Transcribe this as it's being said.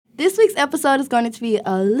This week's episode is going to be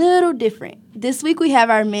a little different. This week we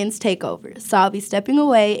have our men's takeover, so I'll be stepping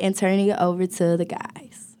away and turning it over to the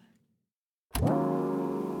guys.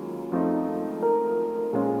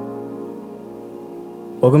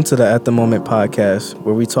 Welcome to the At the Moment podcast,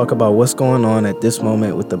 where we talk about what's going on at this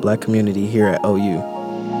moment with the Black community here at OU.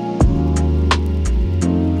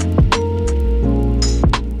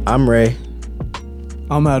 I'm Ray.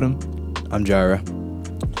 I'm Adam. I'm Jireh.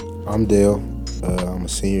 I'm Dale. I'm a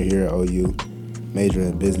senior here at OU, major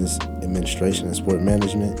in business administration and sport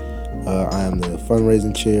management. I am the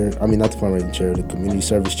fundraising chair, the community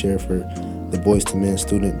service chair for the Boys to Men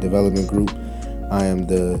Student Development Group. I am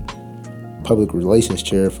the public relations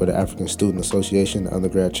chair for the African Student Association, the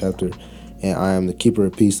undergrad chapter, and I am the keeper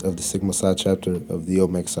of peace of the Sigma Psi chapter of the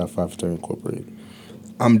Omega Psi Phi Fraternity Incorporated.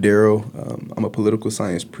 I'm Darryl. I'm a political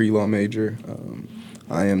science pre-law major.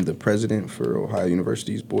 I am the president for Ohio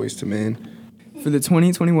University's Boys to Men. For the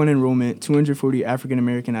 2021 enrollment, 240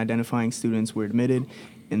 African-American identifying students were admitted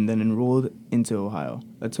and then enrolled into Ohio.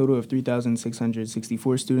 A total of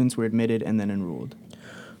 3,664 students were admitted and then enrolled.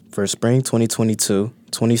 For spring 2022,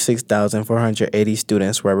 26,480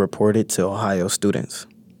 students were reported to Ohio students.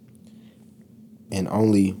 And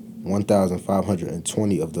only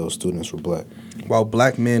 1,520 of those students were black. While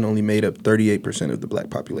black men only made up 38% of the black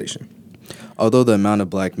population. Although the amount of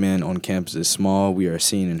black men on campus is small, we are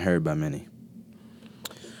seen and heard by many.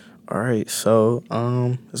 All right, so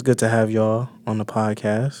it's good to have y'all on the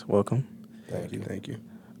podcast. Welcome. Thank you.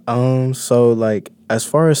 So like as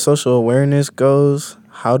far as social awareness goes,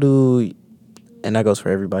 and that goes for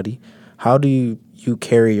everybody, how do you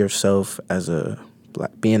carry yourself as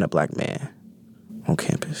being a black man on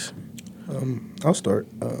campus? I'll start.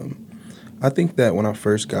 I think that when I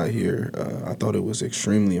first got here, I thought it was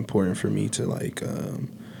extremely important for me to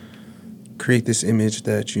create this image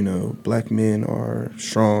that, black men are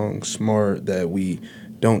strong, smart, that we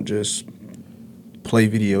don't just play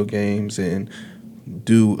video games and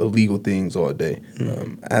do illegal things all day.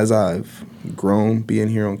 As I've grown being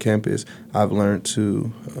here on campus, I've learned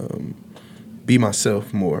to be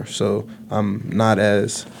myself more. So I'm not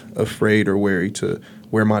as afraid or wary to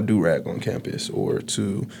wear my do-rag on campus or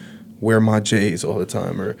to wear my J's all the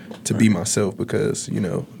time or to be myself because,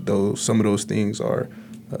 some of those things are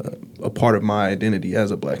a part of my identity as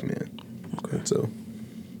a black man. Okay. And so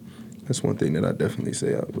that's one thing that I definitely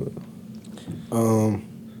say I would.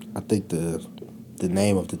 I think the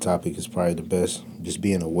name of the topic is probably the best. Just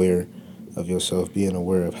being aware of yourself, being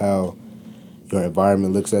aware of how your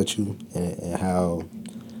environment looks at you and how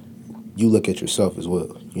you look at yourself as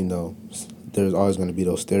well. There's always going to be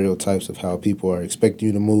those stereotypes of how people are expecting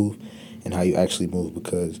you to move and how you actually move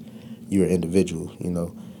because you're an individual.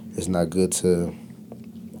 It's not good to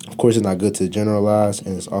generalize,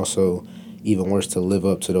 and it's also even worse to live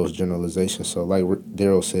up to those generalizations. So like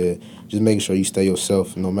Darryl said, just making sure you stay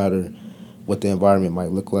yourself no matter what the environment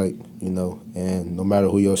might look like, and no matter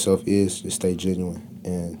who yourself is, just stay genuine.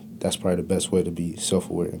 And that's probably the best way to be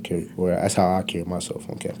self-aware and that's how I carry myself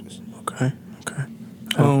on campus. Okay.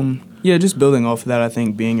 Just building off of that, I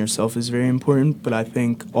think being yourself is very important, but I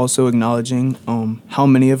think also acknowledging how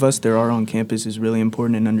many of us there are on campus is really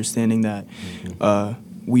important, and understanding that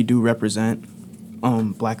we do represent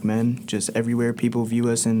black men just everywhere. People view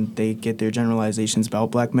us and they get their generalizations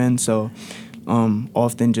about black men, so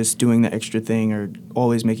often just doing the extra thing or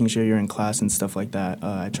always making sure you're in class and stuff like that,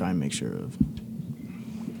 I try and make sure of.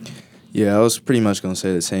 Yeah, I was pretty much going to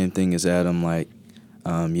say the same thing as Adam.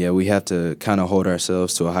 We have to kind of hold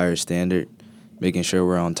ourselves to a higher standard, making sure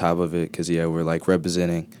we're on top of it because, we're,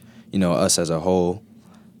 representing, us as a whole.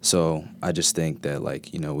 So I just think that,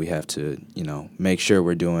 we have to, make sure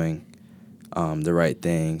we're doing the right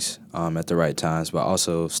things at the right times, but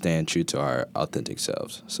also staying true to our authentic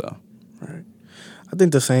selves. So, right. I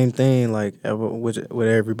think the same thing, what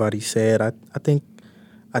everybody said. I think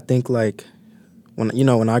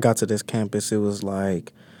when I got to this campus, it was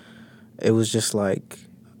just an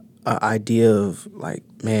idea of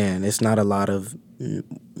man, it's not a lot of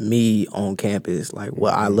me on campus,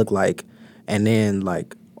 what I look like, and then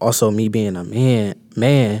also me being a man,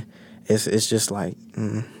 it's just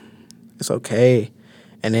it's okay,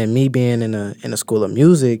 and then me being in a school of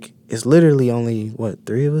music, it's literally only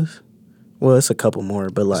 3 of us. Well, it's a couple more,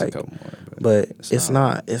 but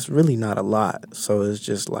it's really not a lot. So it's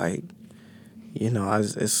just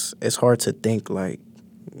it's hard to think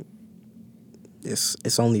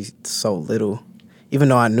it's only so little. Even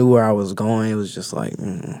though I knew where I was going, it was just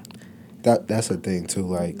That's the thing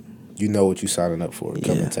too. You know what you're signing up for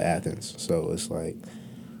coming to Athens. So it's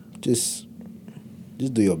just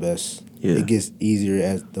do your best. it gets easier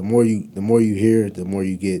as the more you hear, the more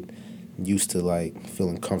you get used to like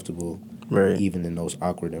feeling comfortable, even in those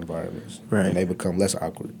awkward environments. And they become less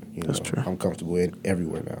awkward. That's true. I'm comfortable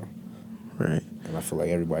everywhere now. Right. And I feel like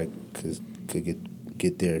everybody could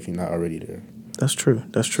get there if you're not already there. That's true.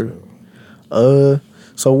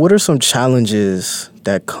 So what are some challenges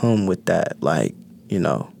that come with that? Like,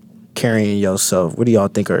 carrying yourself. What do y'all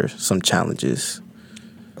think are some challenges?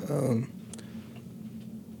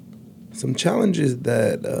 Some challenges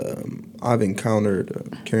that I've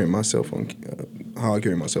encountered carrying myself on how I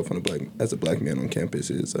carry myself as a black man on campus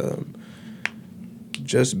is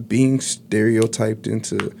just being stereotyped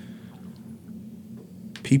into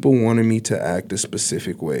people wanting me to act a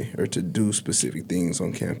specific way or to do specific things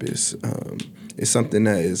on campus. It's something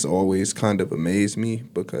that has always kind of amazed me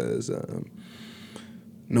because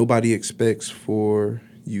nobody expects for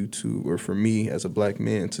you to, or for me as a black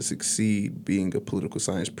man to succeed being a political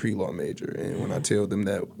science pre-law major. And when I tell them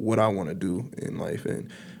that what I want to do in life and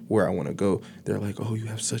where I want to go, they're like, oh, you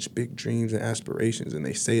have such big dreams and aspirations. And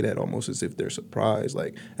they say that almost as if they're surprised.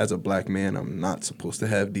 Like, as a black man, I'm not supposed to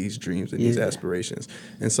have these dreams and these aspirations.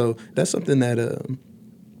 And so that's something that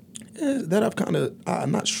I've kind of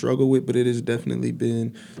not struggled with, but it has definitely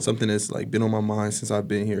been something that's like been on my mind since I've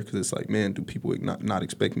been here. Because it's like, man, do people not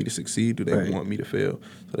expect me to succeed? Do they want me to fail?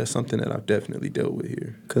 So that's something that I've definitely dealt with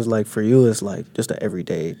here. Because like for you, it's like just an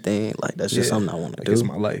everyday thing. Like that's just something I want to do. It's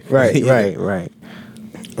my life. Right.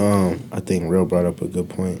 I think Real brought up a good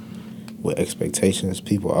point with expectations.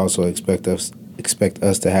 People also expect us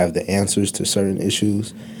to have the answers to certain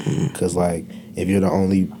issues. Because like if you're the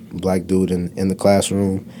only black dude in the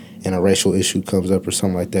classroom and a racial issue comes up or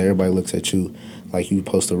something like that, everybody looks at you like you're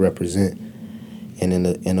supposed to represent. And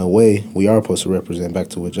in a way, we are supposed to represent. Back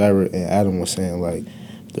to what Jireh and Adam was saying, like,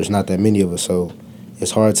 there's not that many of us, so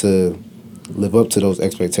it's hard to live up to those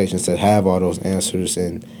expectations, to have all those answers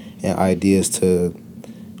and ideas to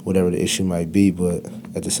whatever the issue might be. But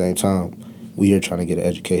at the same time, we are trying to get an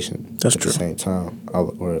education. That's at true. the same time.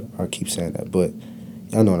 I keep saying that, but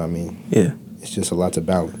y'all know what I mean. Yeah. It's just a lot to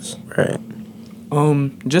balance. Right.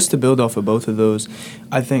 Just to build off of both of those,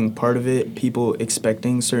 I think part of it, people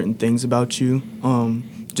expecting certain things about you,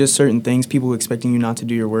 just certain things, people expecting you not to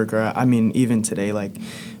do your work. Or I mean, even today, like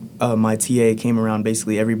my TA came around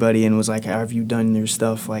basically everybody and was like, have you done your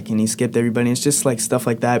stuff? Like, and he skipped everybody. It's just like stuff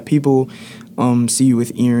like that. People see you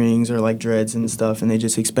with earrings or like dreads and stuff, and they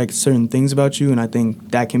just expect certain things about you. And I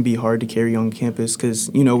think that can be hard to carry on campus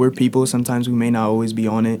because, we're people. Sometimes we may not always be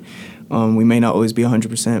on it. We may not always be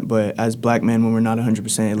 100%, but as black men, when we're not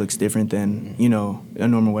 100%, it looks different than, a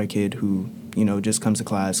normal white kid who, just comes to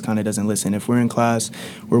class, kind of doesn't listen. If we're in class,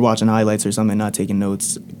 we're watching highlights or something, not taking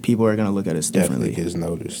notes, people are going to look at us differently. Definitely gets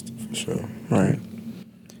noticed, for sure. Right.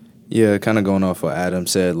 Yeah, kind of going off what Adam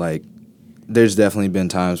said, like, there's definitely been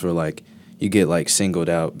times where, like, you get, like, singled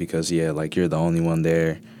out because, like, you're the only one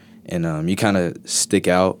there. And you kind of stick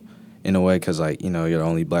out in a way because, like, you're the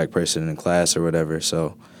only black person in class or whatever.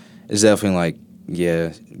 So it's definitely like,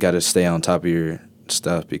 got to stay on top of your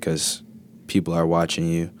stuff because people are watching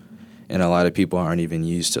you. And a lot of people aren't even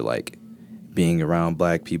used to, like, being around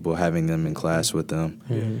black people, having them in class with them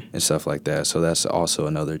and stuff like that. So that's also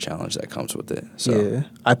another challenge that comes with it. So. Yeah.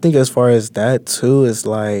 I think as far as that, too, is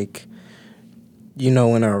like,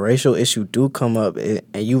 when a racial issue do come up and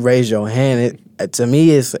you raise your hand, to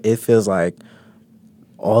me, it feels like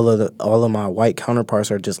all of my white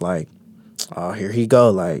counterparts are just like, oh, here he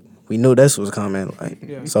go. Like, we knew this was coming.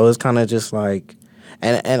 Like, so it's kind of just like,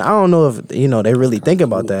 and I don't know if, they really think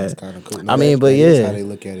about that. That's kind of cool. I mean, but that's how they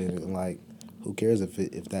look at it. And like, who cares if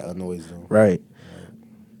that annoys them? Right.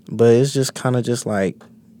 But it's just kind of just like,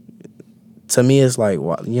 to me, it's like,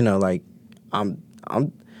 like,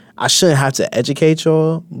 I shouldn't have to educate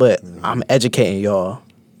y'all, but I'm educating y'all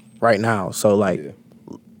right now. So, like,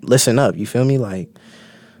 listen up. You feel me? Like,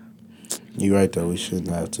 you're right, though. We shouldn't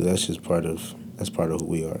have to. That's part of who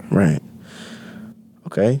we are. Right.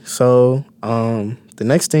 Okay. So, the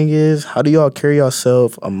next thing is, how do y'all carry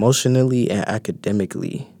yourself emotionally and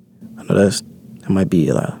academically? I know that might be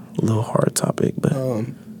a little hard topic, but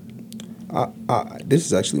this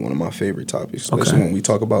is actually one of my favorite topics, especially when we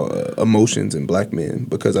talk about emotions in black men,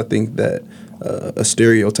 because I think that a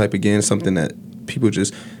stereotype, again, is something that people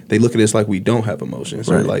they look at us like we don't have emotions,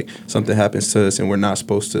 or like something happens to us and we're not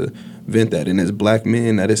supposed to vent that. And as black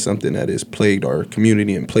men, that is something that has plagued our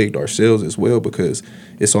community and plagued ourselves as well, because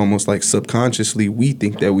it's almost like subconsciously we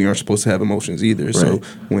think that we aren't supposed to have emotions either. So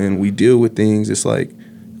when we deal with things, it's like,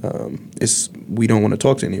 we don't want to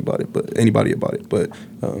talk to anybody about it. But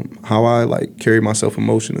how I like carry myself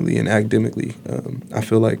emotionally and academically, I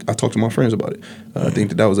feel like I talk to my friends about it. I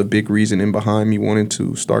think that was a big reason in behind me wanting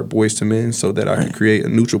to start Boys to Men, so that I could create a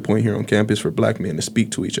neutral point here on campus for black men to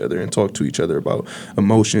speak to each other and talk to each other about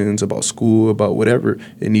emotions, about school, about whatever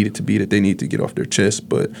it needed to be that they need to get off their chest.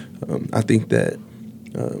 But I think that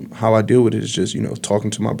how I deal with it is just,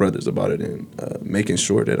 talking to my brothers about it and making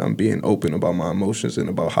sure that I'm being open about my emotions and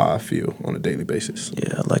about how I feel on a daily basis.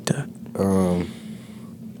 Yeah, I like that.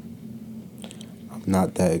 I'm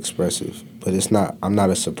not that expressive, but I'm not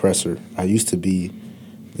a suppressor. I used to be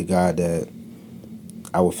the guy that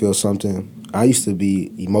I would feel something. I used to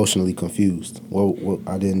be emotionally confused.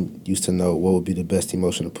 I didn't used to know what would be the best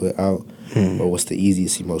emotion to put out or what's the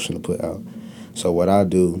easiest emotion to put out. So what I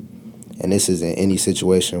do, and this is in any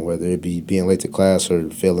situation, whether it be being late to class or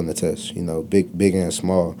failing the test, big and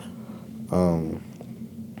small,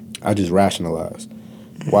 I just rationalize.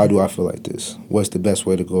 Why do I feel like this? What's the best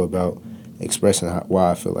way to go about expressing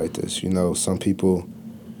why I feel like this? Some people,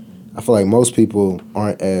 I feel like most people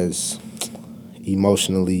aren't as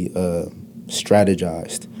emotionally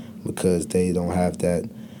strategized because they don't have that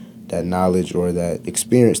knowledge or that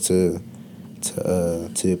experience to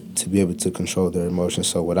be able to control their emotions.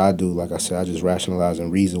 So what I do, like I said, I just rationalize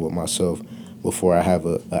and reason with myself before I have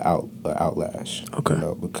a outlash. Okay.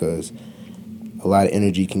 Because a lot of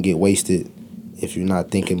energy can get wasted if you're not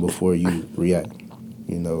thinking before you react.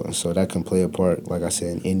 And so that can play a part, like I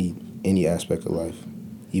said, in any aspect of life,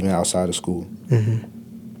 even outside of school. Mm-hmm.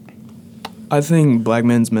 I think black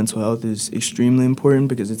men's mental health is extremely important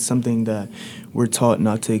because it's something that we're taught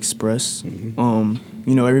not to express.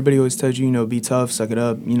 Mm-hmm. Everybody always tells you, be tough, suck it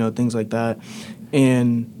up, things like that.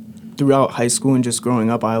 And throughout high school and just growing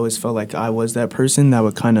up, I always felt like I was that person that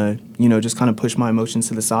would kind of, just kind of push my emotions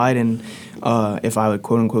to the side. And if I would,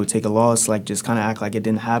 quote unquote, take a loss, like just kind of act like it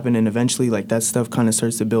didn't happen. And eventually, like that stuff kind of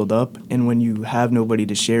starts to build up. And when you have nobody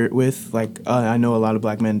to share it with, like I know a lot of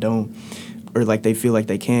black men don't, or like they feel like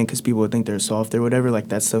they can because people would think they're soft or whatever, like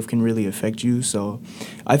that stuff can really affect you. So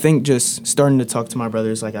I think just starting to talk to my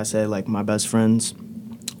brothers, like I said, like my best friends,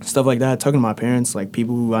 stuff like that, talking to my parents, like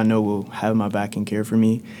people who I know will have my back and care for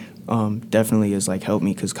me, definitely has like helped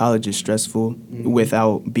me because college is stressful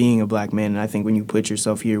without being a black man. And I think when you put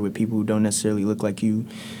yourself here with people who don't necessarily look like you,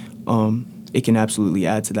 it can absolutely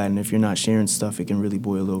add to that. And if you're not sharing stuff, it can really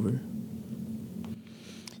boil over.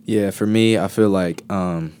 Yeah, for me, I feel like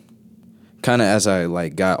kind of as I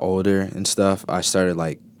like got older and stuff, I started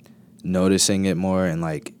like noticing it more and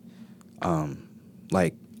like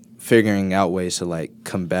figuring out ways to like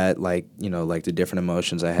combat like like the different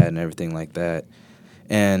emotions I had and everything like that.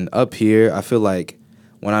 And up here, I feel like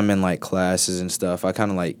when I'm in like classes and stuff, I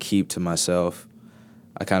kind of like keep to myself.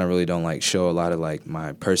 I kind of really don't like show a lot of like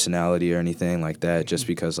my personality or anything like that, just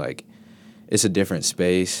because like it's a different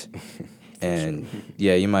space. And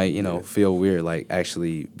yeah, you might, feel weird, like,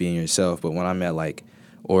 actually being yourself. But when I'm at, like,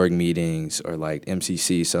 org meetings or, like,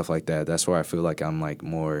 MCC, stuff like that, that's where I feel like I'm, like,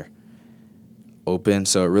 more open.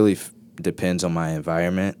 So it really depends on my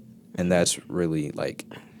environment. And that's really, like,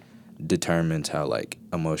 determines how, like,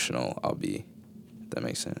 emotional I'll be, if that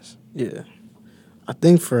makes sense. Yeah. I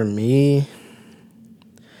think for me,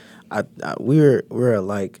 we're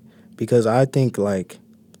like, because I think, like,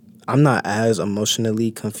 I'm not as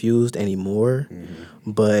emotionally confused anymore,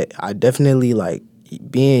 but I definitely, like,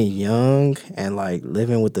 being young and, like,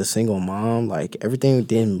 living with a single mom, like, everything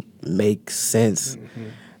didn't make sense.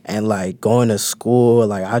 And, like, going to school,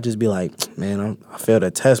 like, I'd just be like, man, I failed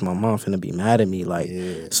a test. My mom finna be mad at me. Like,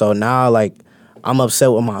 so now, like, I'm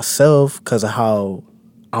upset with myself because of how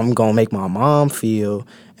I'm going to make my mom feel.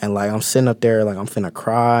 And, like, I'm sitting up there, like, I'm finna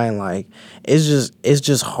cry. And, like, it's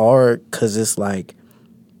just hard because it's, like,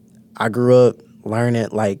 I grew up learning,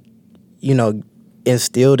 like,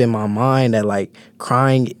 instilled in my mind that, like,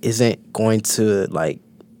 crying isn't going to, like,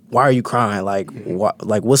 why are you crying? Like,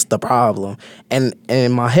 what's the problem? And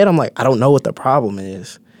in my head, I'm like, I don't know what the problem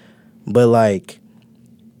is. But, like,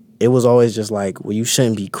 it was always just like, well, you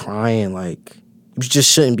shouldn't be crying. Like, you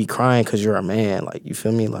just shouldn't be crying because you're a man. Like, you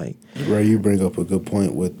feel me? Like, Ray, you bring up a good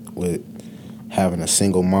point with having a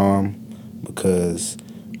single mom, because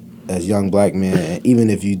as young black men, and even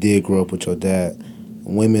if you did grow up with your dad,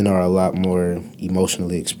 women are a lot more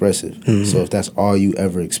emotionally expressive. So if that's all you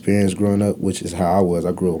ever experienced growing up, which is how I was,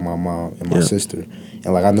 I grew up with my mom and my sister.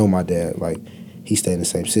 And, like, I know my dad, like, he stayed in the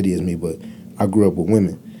same city as me, but I grew up with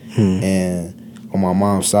women. And on my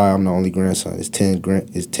mom's side, I'm the only grandson. It's 10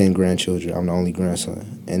 grandchildren. I'm the only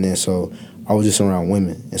grandson. And then so I was just around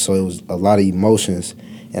women. And so it was a lot of emotions.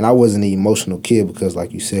 And I wasn't an emotional kid because,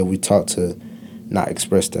 like you said, we taught to not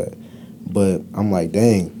express that. But I'm like,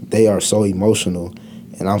 dang, they are so emotional,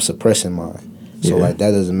 and I'm suppressing mine. So like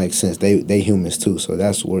that doesn't make sense. They humans too. So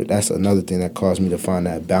that's another thing that caused me to find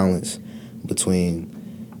that balance between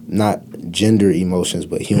not gender emotions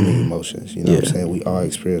but human emotions. You know what I'm saying? We all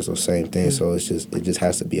experience those same things. So it just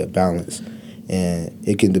has to be a balance, and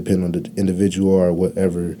it can depend on the individual or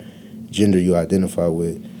whatever gender you identify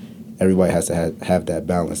with. Everybody has to have that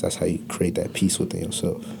balance. That's how you create that peace within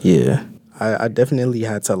yourself. Yeah. I definitely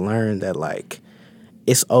had to learn that, like,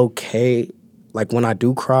 it's okay. Like, when I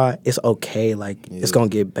do cry, it's okay. Like, it's going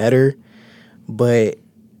to get better. But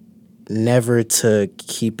never to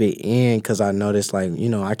keep it in, because I noticed, like, you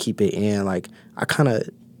know, I keep it in. Like, I kind of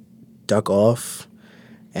duck off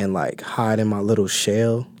and, like, hide in my little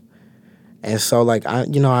shell. And so, like, I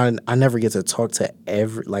never get to talk to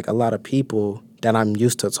a lot of people that I'm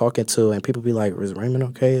used to talking to. And people be like, is Raymond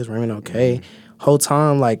okay? Is Raymond okay? Mm-hmm. Whole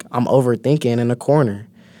time, like, I'm overthinking in the corner.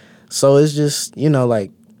 So it's just, you know, like,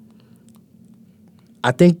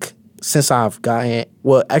 I think since I've graduated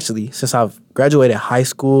high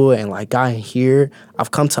school and, like, gotten here, I've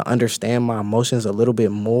come to understand my emotions a little bit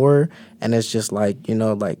more. And it's just, like, you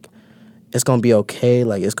know, like, it's going to be okay.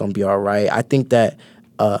 Like, it's going to be all right. I think that,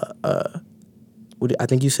 I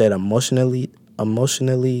think you said emotionally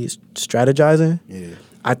strategizing. Yeah.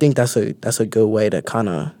 I think that's a good way to kind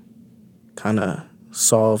of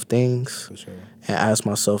solve things. For sure. And ask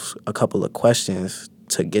myself a couple of questions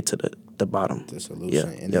to get to the bottom. The solution. Yeah.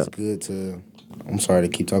 And it's good to, I'm sorry to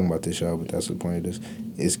keep talking about this, y'all, but that's the point of this.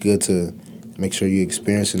 It's good to make sure you're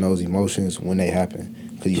experiencing those emotions when they happen.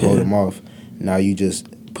 Because you hold them off. Now you just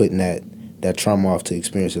putting that trauma off to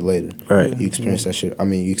experience it later. Right. You experience that shit. I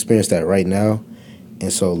mean, you experience that right now.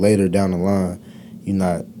 And so later down the line, you're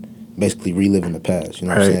not basically reliving the past. You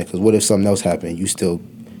know what I'm saying? Because what if something else happened? You still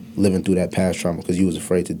living through that past trauma because you was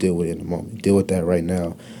afraid to deal with it in the moment. Deal with that right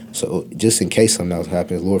now. So just in case something else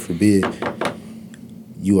happens, Lord forbid,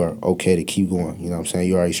 you are okay to keep going. You know what I'm saying?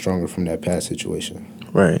 You're already stronger from that past situation.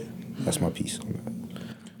 Right. That's my piece on that.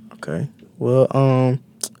 Okay. Well,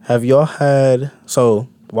 have y'all had, so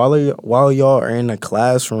while y'all are in the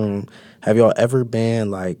classroom, have y'all ever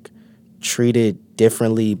been, like, treated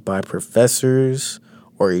differently by professors?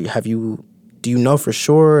 Or do you know for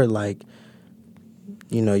sure, like,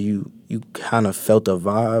 you know, you kind of felt a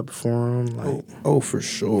vibe for him? Like, for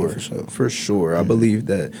sure. Yeah, for sure. For sure. Mm-hmm. I believe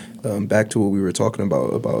that, back to what we were talking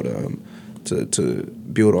about to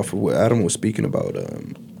build off of what Adam was speaking about,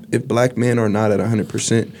 if black men are not at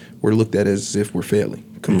 100%, we're looked at as if we're failing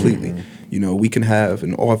completely. Mm-hmm. You know, we can have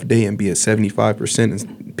an off day and be at 75%,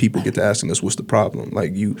 and people get to asking us, what's the problem?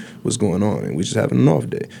 Like, what's going on? And we just having an off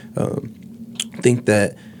day. I think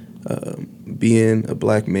that being a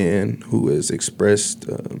black man who has expressed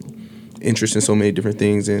interest in so many different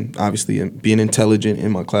things, and obviously being intelligent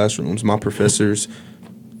in my classrooms, my professors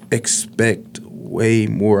expect way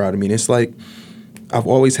more out of me. And it's like I've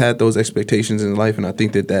always had those expectations in life, and I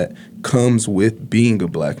think that comes with being a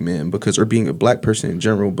black man, or being a black person in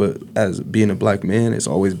general. But as being a black man, it's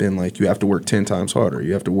always been like you have to work 10 times harder.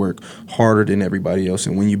 You have to work harder than everybody else.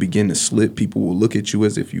 And when you begin to slip, people will look at you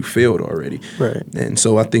as if you failed already. Right. And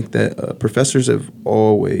so I think that professors have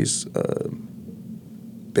always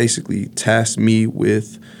basically tasked me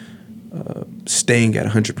with staying at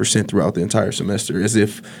 100% throughout the entire semester, as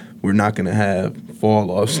if we're not going to have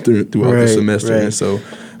fall-offs throughout the semester. Right. And so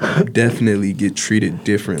definitely get treated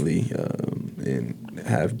differently and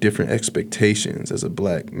have different expectations as a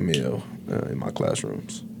black male in my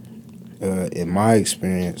classrooms. In my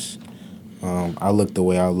experience, I look the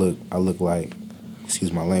way I look. I look like,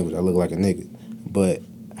 excuse my language, I look like a nigga. But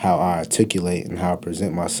how I articulate and how I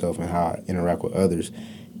present myself and how I interact with others,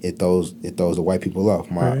 it throws the white people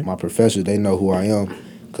off. My professors, they know who I am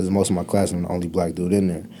because most of my class, I'm the only black dude in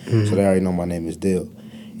there. Mm-hmm. So they already know my name is Dale.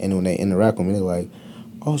 And when they interact with me, they're like,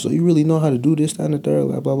 oh, so you really know how to do this, that, and the third,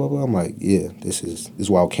 blah, blah, blah. I'm like, yeah, this is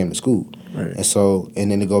why I came to school. Right. And so,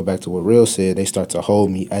 and then to go back to what Real said, they start to hold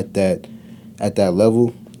me at that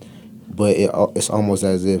level, but it's almost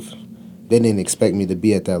as if they didn't expect me to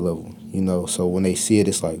be at that level, you know? So when they see it,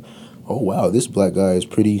 it's like, oh, wow, this black guy is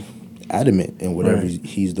pretty adamant in whatever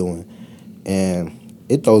he's doing. And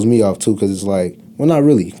it throws me off, too, because it's like, well, not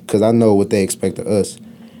really, because I know what they expect of us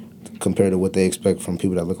compared to what they expect from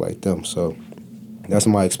people that look like them. So that's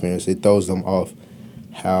my experience. It throws them off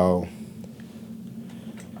how,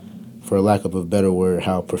 for lack of a better word,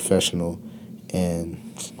 how professional and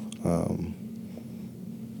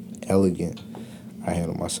elegant I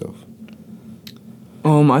handle myself.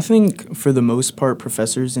 I think for the most part,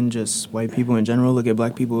 professors and just white people in general look at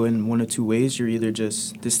black people in one of two ways. You're either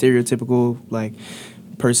just the stereotypical, like,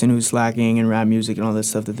 person who's slacking in rap music and all this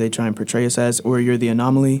stuff that they try and portray us as, or you're the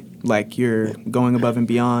anomaly, like you're going above and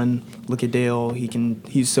beyond. Look at Dale,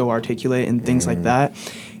 he's so articulate and things like that.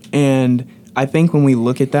 And I think when we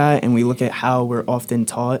look at that and we look at how we're often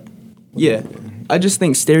taught, I just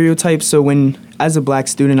think stereotypes. So when, as a black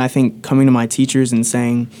student, I think coming to my teachers and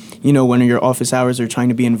saying, you know, when your office hours are trying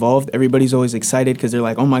to be involved, everybody's always excited because they're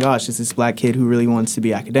like, oh my gosh, it's this black kid who really wants to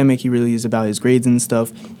be academic. He really is about his grades and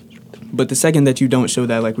stuff. But the second that you don't show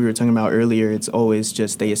that, like we were talking about earlier, it's always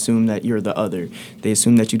just they assume that you're the other. They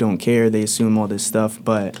assume that you don't care. They assume all this stuff.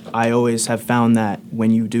 But I always have found that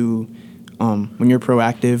when you do, when you're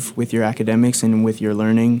proactive with your academics and with your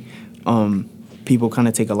learning, people kind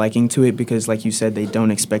of take a liking to it because, like you said, they don't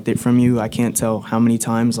expect it from you. I can't tell how many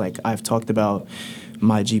times, like, I've talked about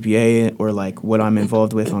my GPA or, like, what I'm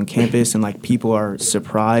involved with on campus, and, like, people are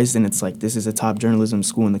surprised, and it's like, this is a top journalism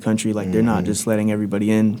school in the country. Like, they're not just letting everybody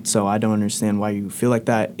in, so I don't understand why you feel like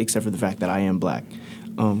that, except for the fact that I am black.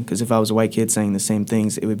 Because if I was a white kid saying the same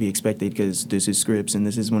things, it would be expected because this is Scripps, and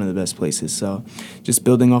this is one of the best places. So just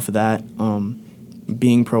building off of that,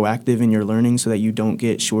 being proactive in your learning so that you don't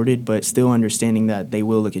get shorted, but still understanding that they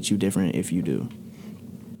will look at you different if you do.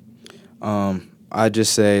 I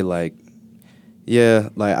just say, like, yeah,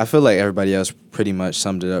 like, I feel like everybody else pretty much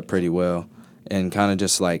summed it up pretty well. And kind of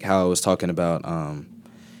just like how I was talking about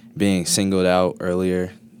being singled out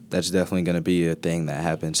earlier, that's definitely going to be a thing that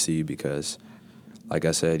happens to you because, like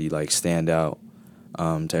I said, you, like, stand out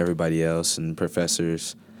to everybody else, and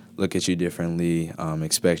professors look at you differently,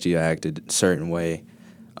 expect you to act a certain way,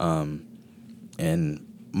 and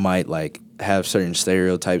might, like, have certain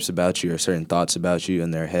stereotypes about you or certain thoughts about you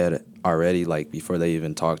in their head already, like, before they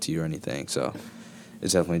even talk to you or anything. So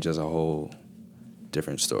it's definitely just a whole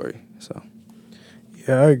different story. So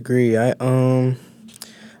Yeah, I agree.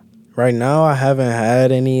 Right now I haven't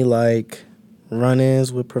had any, like,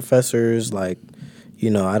 run-ins with professors. Like, you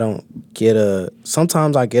know, I don't get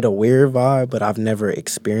sometimes I get a weird vibe, but I've never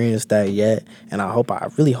experienced that yet, and I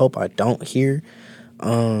really hope I don't here.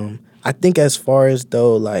 I think as far as,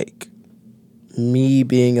 though, like, me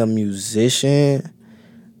being a musician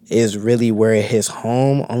is really where it hits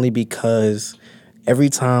home, only because every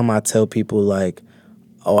time I tell people, like,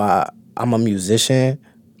 oh, I'm a musician,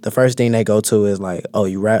 the first thing they go to is like, oh,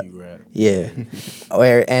 you rap? Yeah.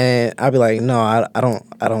 And I'll be like, no, I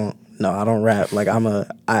don't rap. Like,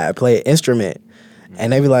 I play an instrument.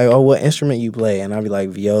 And they be like, oh, what instrument you play? And I'll be like,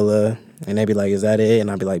 viola. And they be like, is that it? And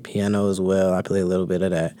I'll be like, piano as well. I play a little bit of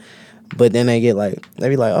that. But then they be like,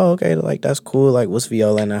 oh, okay, like, that's cool. Like, what's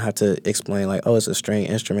viola? And I have to explain, like, oh, it's a string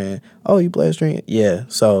instrument. Oh, you play a string? Yeah.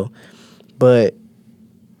 So, but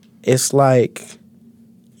it's like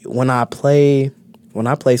when I play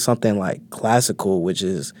something like classical, which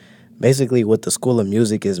is basically what the School of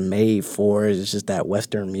Music is made for, is just that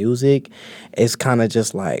Western music, it's kind of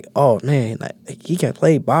just like, oh, man, like, he can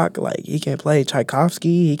play Bach, like, he can play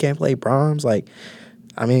Tchaikovsky, he can play Brahms. Like,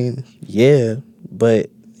 I mean, yeah, but,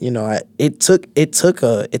 you know, it took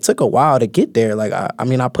a while to get there. Like, I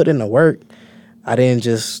mean, I put in the work. I didn't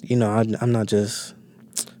just, you know, I'm not just.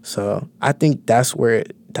 So I think that's where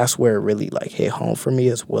it really, like, hit home for me,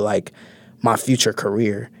 is with, like, my future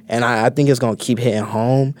career. And I think it's gonna keep hitting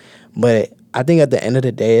home. But I think at the end of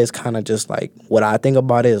the day, it's kind of just like, what I think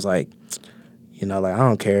about it is like, you know, like, I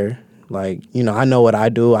don't care. Like, you know, I know what I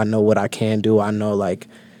do. I know what I can do. I know, like,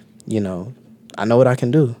 you know, I know what I can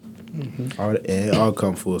do. And it all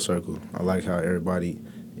come full circle. I like how everybody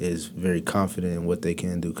is very confident in what they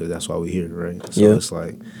can do, because that's why we're here, right? So It's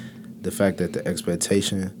like the fact that the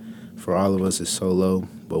expectation for all of us is so low,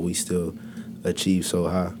 but we still achieve so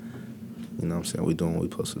high. You know what I'm saying? We're doing what we're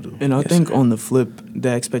supposed to do. And I think on the flip, the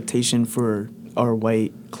expectation for our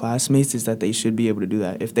white classmates is that they should be able to do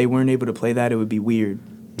that. If they weren't able to play that, it would be weird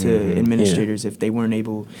to administrators. If they weren't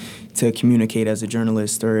able to communicate as a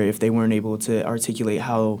journalist, or if they weren't able to articulate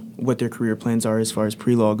what their career plans are as far as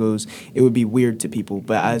pre-law goes, it would be weird to people.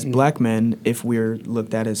 But as black men, if we're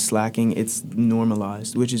looked at as slacking, it's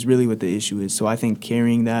normalized, which is really what the issue is. So I think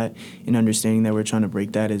carrying that and understanding that we're trying to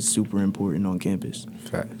break that is super important on campus.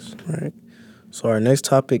 Facts. Right. So our next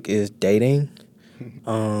topic is dating.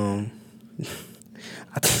 I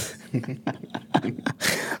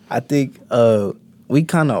think we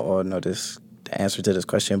kind of all know the answer to this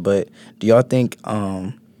question, but do y'all think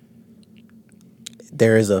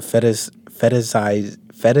there is a fetishized,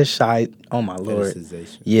 oh my lord,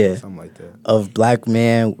 fetishization, something like that, of black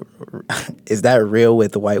men? Is that real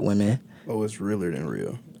with the white women? Oh, it's realer than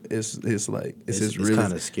real. It's like it's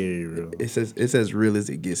kind of scary real. It's as real as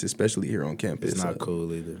it gets, especially here on campus. It's not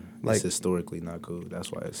cool either. Like, it's historically not cool.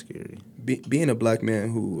 That's why it's scary. Being a black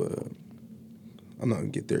man who I'm not gonna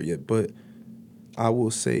get there yet, but I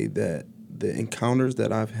will say that the encounters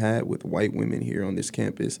that I've had with white women here on this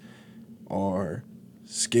campus are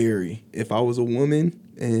scary. If I was a woman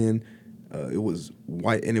and it was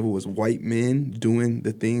white men doing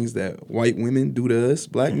the things that white women do to us,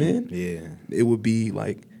 black men, it would be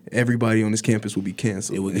like everybody on this campus would be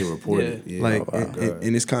canceled. It would get reported. Like,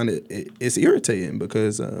 and it's kind of it's irritating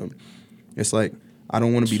because it's like I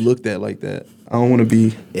don't want to be looked at like that. I don't want to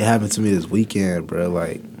be. It happened to me this weekend, bro.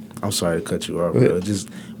 Like, I'm sorry to cut you off, bro. Just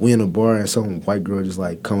we in a bar and some white girl just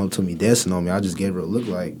like come up to me dancing on me. I just gave her a look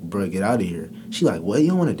like, bro, get out of here. She like, what? You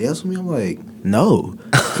don't want to dance with me? I'm like, no.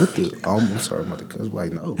 What the? I'm sorry, I'm about to cuss. I'm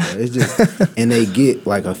like, no, bro. It's just, and they get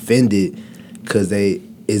like offended because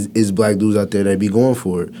it's black dudes out there that be going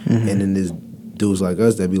for it, and then there's dudes like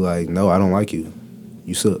us that be like, no, I don't like you.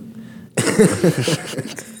 You suck.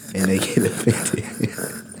 And they get offended.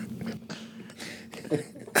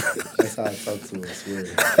 That's how I talk to her, I swear.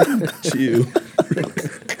 Chill.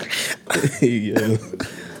 Yeah.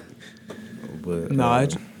 But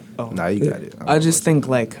No, you got it. I just think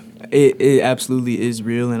like it absolutely is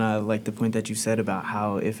real, and I like the point that you said about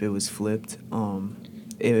how if it was flipped,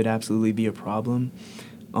 it would absolutely be a problem.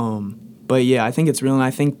 But yeah, I think it's real, and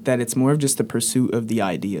I think that it's more of just the pursuit of the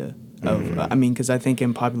idea of. I mean, because I think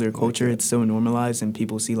in popular culture it's so normalized, and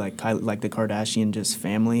people see like the Kardashian just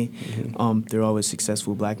family. They're always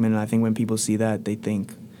successful black men, and I think when people see that, they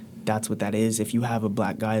think that's what that is. If you have a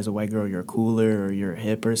black guy as a white girl, you're cooler or you're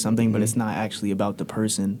hip or something, but it's not actually about the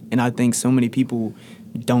person. And I think so many people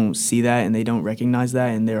don't see that and they don't recognize that,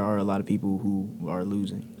 and there are a lot of people who are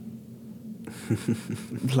losing.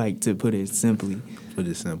 Like, to put it simply. Put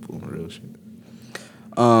it simple, real shit.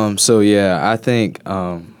 So yeah, I think,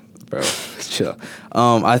 bro, chill.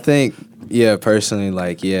 I think, yeah, personally,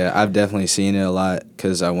 like, yeah, I've definitely seen it a lot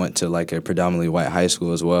because I went to like a predominantly white high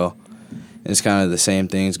school as well. It's kind of the same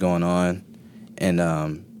things going on, and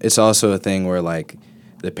it's also a thing where like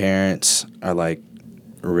the parents are like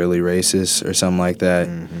really racist or something like that,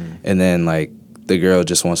 and then like the girl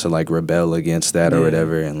just wants to like rebel against that or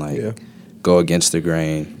whatever, and like go against the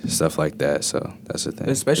grain, stuff like that. So that's the thing.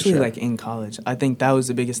 Especially like in college, I think that was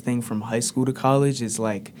the biggest thing from high school to college. Is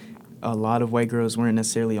like a lot of white girls weren't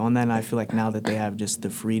necessarily on that, and I feel like now that they have just the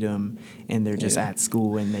freedom and they're just at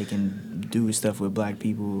school and they can do stuff with black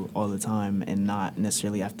people all the time and not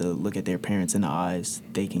necessarily have to look at their parents in the eyes,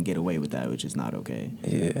 they can get away with that, which is not okay.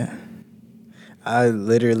 Yeah. I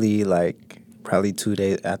literally, like, probably 2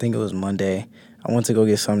 days, I think it was Monday, I went to go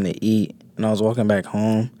get something to eat, and I was walking back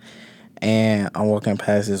home, and I'm walking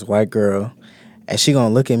past this white girl, and she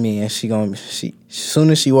gonna look at me, and she as soon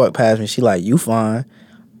as she walked past me, she like, you fine.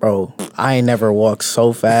 Bro, I ain't never walked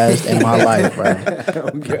so fast in my life, bro.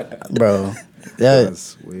 Bro,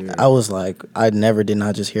 that's weird. I was like, I never did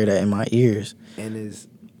not just hear that in my ears. And it's,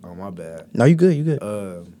 oh, my bad. No, you good, you good.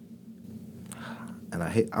 And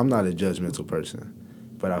I'm not a judgmental person,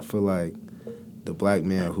 but I feel like the black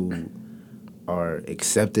men who are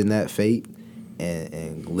accepting that fate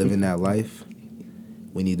and living that life,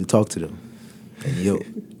 we need to talk to them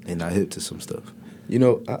and not hip to some stuff. You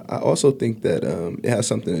know, I also think that it has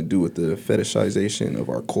something to do with the fetishization of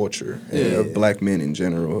our culture and of black men in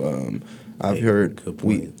general. I've heard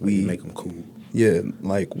we make them cool. Yeah,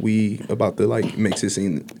 like about the like makes it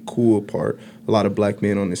seem cool part. A lot of black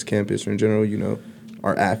men on this campus, or in general, you know,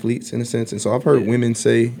 are athletes in a sense, and so I've heard women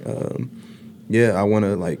say, I want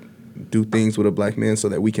to like do things with a black man so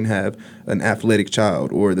that we can have an athletic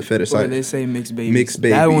child, or the fetish. Or they say mixed babies. Mixed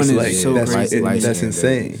babies. That one is like, so crazy. That's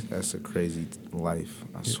insane. That's a crazy life,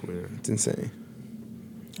 I swear. It's insane.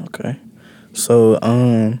 Okay. So,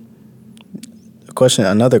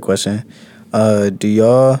 another question. Do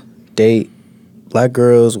y'all date black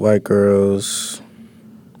girls, white girls?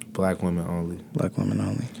 Black women only. Black women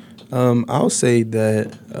only. I'll say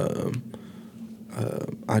that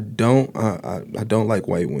I don't like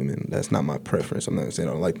white women. That's not my preference. I'm not saying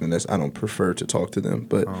I don't like them. I don't prefer to talk to them.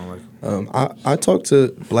 But I talk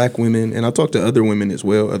to black women, and I talk to other women as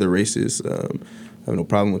well, other races. I have no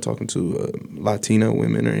problem with talking to Latina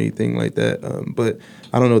women or anything like that. But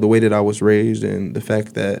I don't know, the way that I was raised and the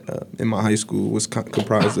fact that in my high school was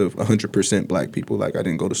comprised of 100% black people. Like, I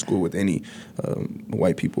didn't go to school with any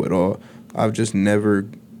white people at all. I've just never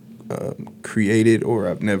created, or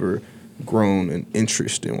I've never grown an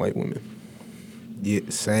interest in white women. Yeah,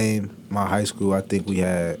 same. My high school, I think we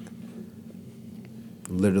had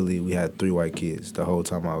 3 white kids the whole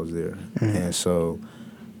time I was there. And so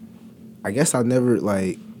I guess I never,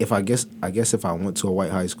 like, if I guess if I went to a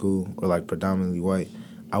white high school, or like predominantly white,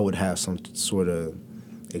 I would have some sort of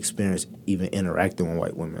experience even interacting with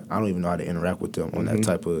white women. I don't even know how to interact with them on that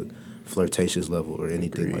type of flirtatious level or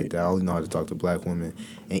anything like that. I only know how to talk to black women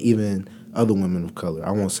and even other women of color.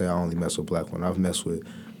 I won't say I only mess with black women. I've messed with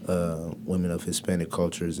women of Hispanic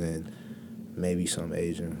cultures and maybe some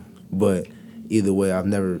Asian. But either way, I've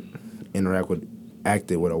never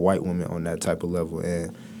acted with a white woman on that type of level.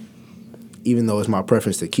 And even though it's my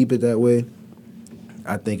preference to keep it that way,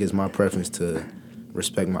 I think it's my preference to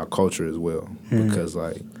respect my culture as well. Because,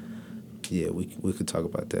 like, yeah, we could talk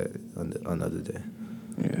about that another day.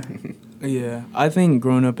 Yeah, I think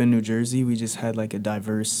growing up in New Jersey, we just had like a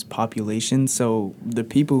diverse population. So the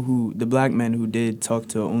black men who did talk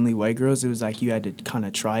to only white girls, it was like you had to kind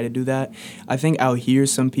of try to do that. I think out here,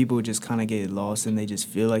 some people just kind of get lost and they just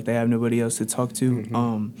feel like they have nobody else to talk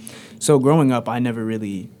to. So growing up, I never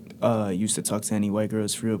really used to talk to any white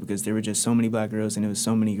girls for real because there were just so many black girls and there was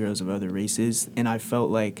so many girls of other races. And I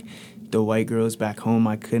felt like the white girls back home,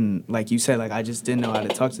 I couldn't, like you said, like I just didn't know how to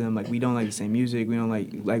talk to them. Like we don't like the same music. We don't like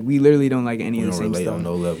we literally don't like any of the same stuff. We don't relate on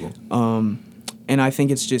no level. And I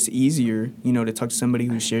think it's just easier, to talk to somebody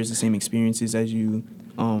who shares the same experiences as you,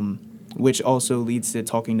 which also leads to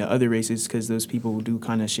talking to other races because those people do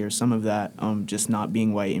kind of share some of that, just not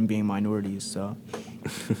being white and being minorities. So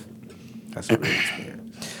that's a great experience.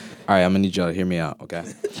 All right, I'm gonna need y'all to hear me out, okay?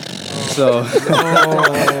 So, all right,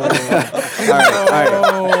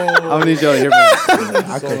 I'm gonna need y'all to hear me out.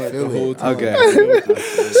 I can feel it. Okay.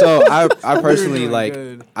 So I personally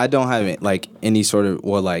I don't have any sort of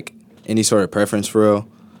preference for real.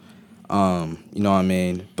 You know what I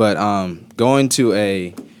mean? But going to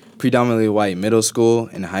a predominantly white middle school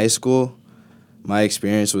and high school, my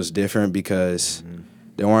experience was different because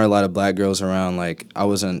there weren't a lot of black girls around. Like, I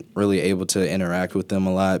wasn't really able to interact with them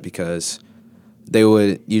a lot because they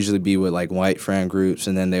would usually be with, like, white friend groups,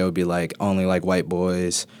 and then they would be, like, only, like, white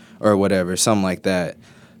boys or whatever, something like that.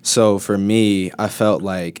 So for me, I felt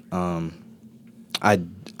like that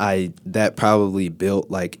probably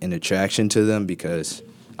built, like, an attraction to them because,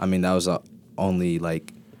 I mean, that was the only,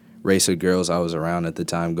 like, race of girls I was around at the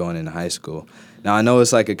time going into high school. Now, I know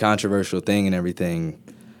it's, like, a controversial thing and everything,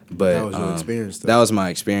 but that was your experience, though. That was my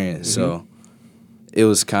experience. So it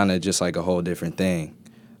was kind of just like a whole different thing.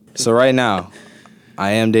 So right now,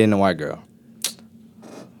 I am dating a white girl.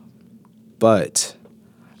 But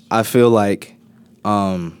I feel like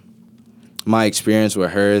my experience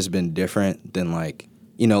with her has been different than like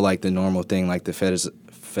the normal thing, like the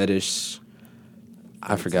fetish.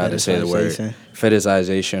 I forgot to say the word.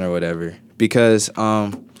 Fetishization or whatever. Because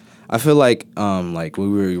I feel like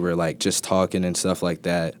we were like just talking and stuff like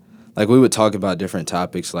that. Like we would talk about different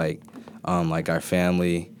topics like our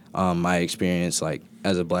family, my experience like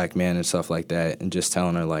as a black man and stuff like that, and just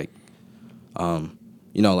telling her like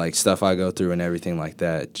like stuff I go through and everything like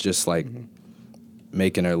that. Just like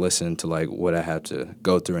making her listen to like what I have to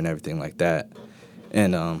go through and everything like that.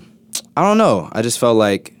 And I don't know. I just felt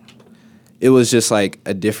like it was just like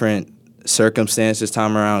a different circumstance this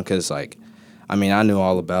time around because like I mean I knew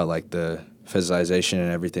all about like the fetishization and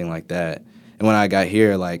everything like that. And when I got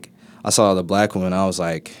here, like I saw the black woman, I was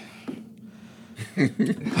like,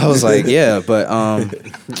 yeah, but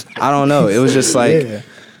I don't know. It was just like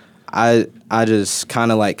I just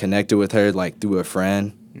kind of like connected with her like through a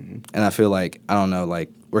friend, and I feel like I don't know, like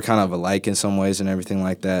we're kind of alike in some ways and everything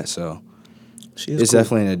like that. So it's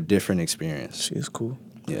definitely a different experience. She is cool.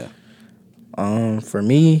 Yeah. For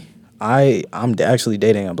me, I'm actually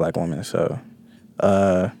dating a black woman, so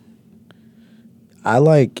I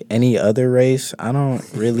like any other race. I don't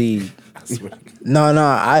really. See,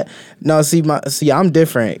 I'm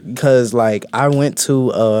different because like I went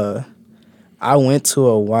to a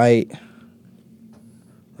white,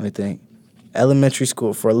 let me think, elementary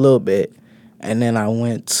school for a little bit, and then I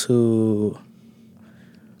went to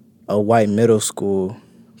a white middle school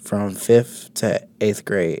from 5th to 8th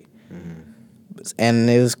grade, and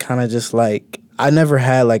it was kind of just like I never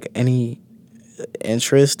had like any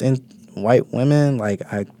interest in white women. Like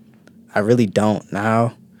I really don't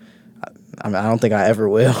now. I don't think I ever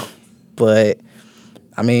will. But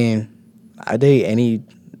I mean, I date any.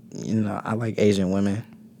 I like Asian women.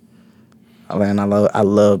 I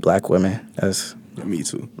love black women. That's me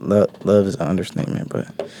too. Love is an understatement, but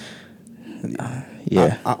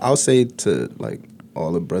yeah. I'll say to like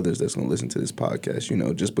all the brothers that's gonna listen to this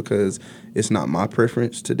podcast, just because it's not my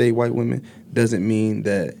preference to date white women doesn't mean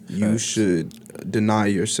that you should deny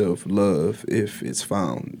yourself love if it's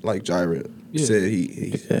found. Like Jireh said,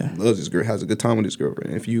 he loves this girl, has a good time with his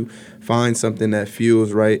girlfriend. If you find something that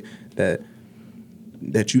feels right, that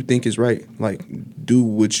you think is right, like do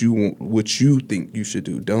what you want, what you think you should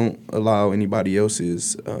do. Don't allow anybody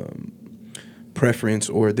else's preference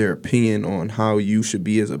or their opinion on how you should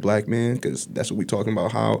be as a black man, because that's what we're talking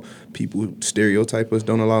about, how people stereotype us.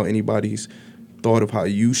 Don't allow anybody's thought of how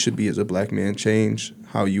you should be as a black man change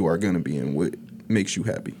how you are going to be and what makes you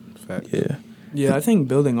happy. Fact. Yeah. Yeah, I think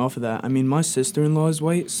building off of that, I mean, my sister-in-law is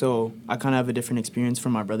white, so I kind of have a different experience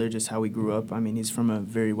from my brother, just how we grew up. I mean, he's from a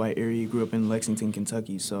very white area. He grew up in Lexington,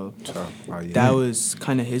 Kentucky, so that was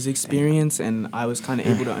kind of his experience, and I was kind of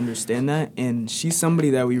able to understand that. And she's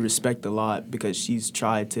somebody that we respect a lot because she's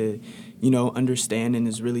tried to, understand and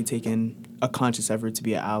has really taken a conscious effort to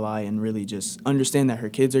be an ally and really just understand that her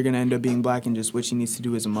kids are going to end up being black and just what she needs to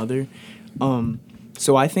do as a mother.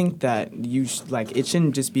 So I think that it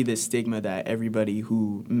shouldn't just be this stigma that everybody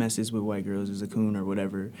who messes with white girls is a coon or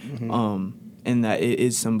whatever, and that it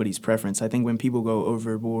is somebody's preference. I think when people go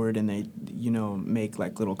overboard and they, make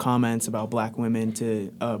like little comments about black women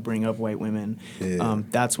to bring up white women,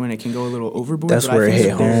 that's when it can go a little overboard. That's but where it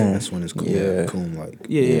hit home. That's when it's cool. Yeah. Coon-like.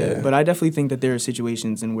 Yeah. But I definitely think that there are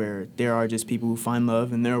situations in where there are just people who find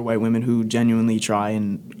love, and there are white women who genuinely try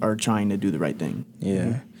and are trying to do the right thing.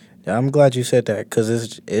 Yeah. Yeah, I'm glad you said that because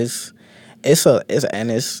it's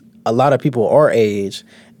a lot of people our age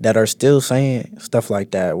that are still saying stuff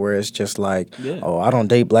like that, where it's just like, oh, I don't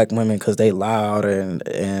date black women because they loud and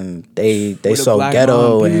they so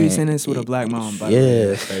ghetto mom. and saying this with a black mom, by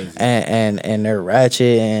the way. And they're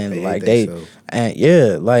ratchet and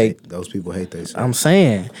those people hate themselves. I'm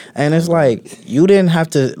saying, and it's like you didn't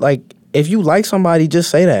have to like. If you like somebody, just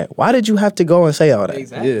say that. Why did you have to go and say all that?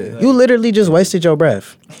 Exactly. Yeah. You literally just wasted your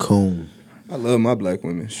breath. Coon. I love my black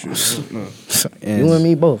women. Sure. You and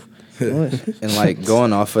me both. And like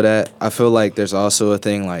going off of that, I feel like there's also a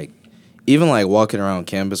thing like, even like walking around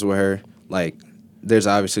campus with her, like there's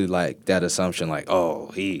obviously like that assumption like,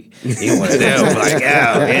 oh, he one of them, like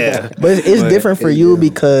yeah. But it's different for you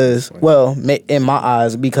because, well, in my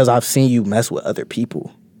eyes, because I've seen you mess with other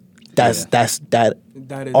people. That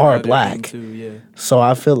are black. Too, yeah. So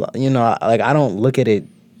I feel like I don't look at it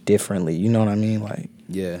differently. You know what I mean? Like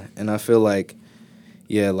and I feel like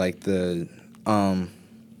the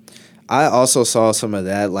I also saw some of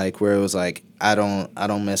that like where it was like I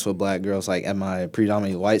don't mess with black girls like at my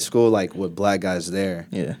predominantly white school like with black guys there.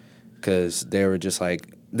 Yeah. Cuz they were just like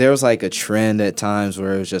there was like a trend at times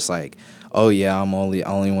where it was just like, oh yeah, I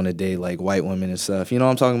only want to date like white women and stuff. You know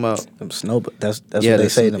what I'm talking about? That's what they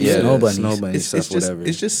say. Them snow bunnies. Snow bunnies stuff, whatever.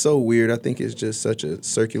 It's just so weird. I think it's just such a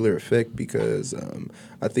circular effect because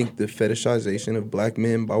I think the fetishization of black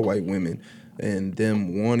men by white women and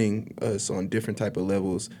them wanting us on different type of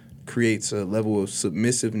levels creates a level of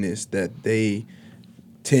submissiveness that they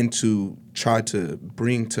tend to try to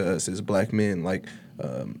bring to us as black men. Like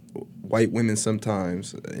white women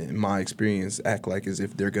sometimes, in my experience, act like as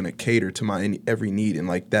if they're gonna cater to my every need, and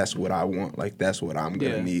like that's what I want, like that's what I'm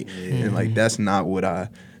gonna need, and like it's not what I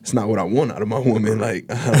want out of my woman.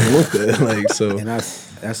 Like I don't want that. Like so, and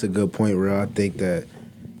that's a good point, Real. I think that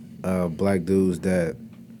black dudes that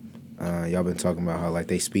y'all been talking about how like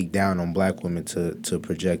they speak down on black women to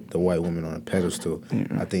project the white woman on a pedestal.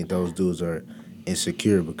 Mm-hmm. I think those dudes are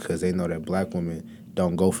insecure because they know that black women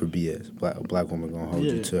don't go for BS. Black woman gonna hold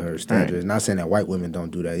you to her standards. Right. Not saying that white women don't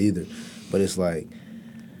do that either, but it's like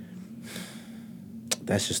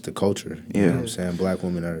that's just the culture. You know what I'm saying? Black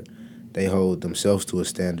women they hold themselves to a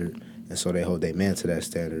standard, and so they hold their man to that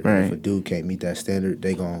standard. Right. If a dude can't meet that standard,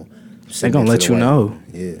 they gonna let you know.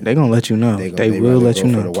 Yeah, they gonna let you know. They will let you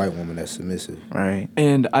know. For the white woman that's submissive. Right.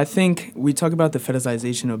 And I think we talk about the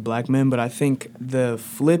fetishization of black men, but I think the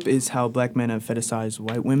flip is how black men have fetishized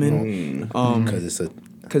white women.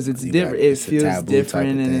 Because it's different. It feels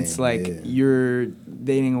different, and it's like you're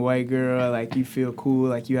dating a white girl, like you feel cool,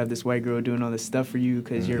 like you have this white girl doing all this stuff for you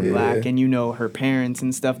because you're black, and her parents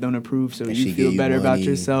and stuff don't approve, so you feel better about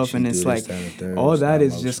yourself, and it's like all that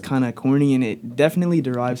is just kind of corny, and it definitely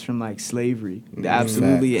derives from like slavery,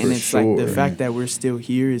 absolutely, and it's like the fact that we're still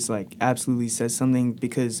here is like absolutely says something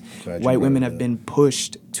because white women have been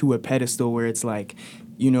pushed to a pedestal where it's like,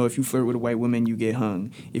 if you flirt with a white woman, you get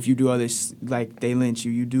hung. If you do all this, like, they lynch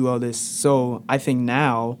you. You do all this. So I think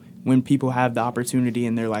now when people have the opportunity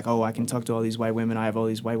and they're like, oh, I can talk to all these white women. I have all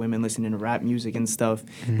these white women listening to rap music and stuff.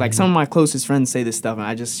 Mm-hmm. Like, some of my closest friends say this stuff, and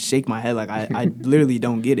I just shake my head. Like, I literally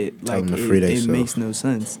don't get it. Like, it makes no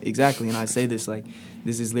sense. Exactly. And I say this, like,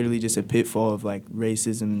 this is literally just a pitfall of, like,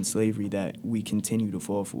 racism and slavery that we continue to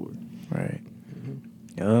fall for. Right.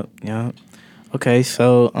 Yup. Okay,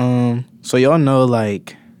 so y'all know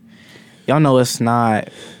it's not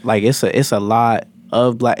like it's a lot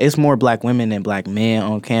of it's more black women than black men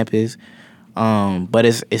on campus, but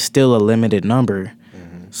it's still a limited number.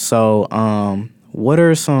 Mm-hmm. So what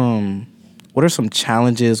are some what are some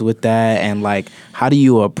challenges with that, and like how do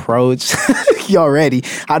you approach y'all ready?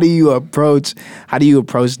 How do you approach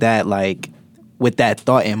that, like with that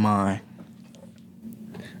thought in mind?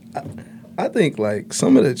 I think like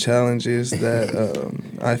some of the challenges that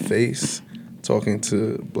I face talking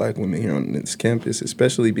to black women here on this campus,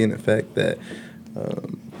 especially being the fact that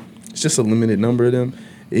it's just a limited number of them,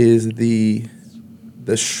 is the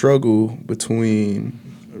struggle between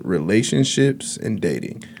relationships and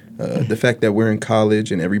dating. The fact that we're in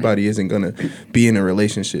college and everybody isn't going to be in a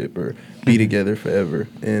relationship or be together forever.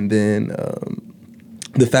 And then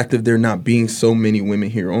the fact of there not being so many women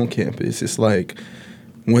here on campus, it's like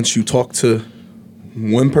once you talk to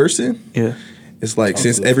one person, it's like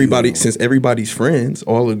since everybody's friends,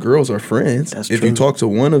 all the girls are friends. That's if true. you talk to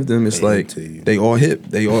one of them, it's like they all hip,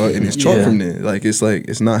 and it's chalk from there. Like it's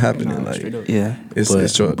not happening.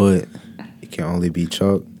 It's chalk. But it can only be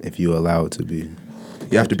chalk if you allow it to be.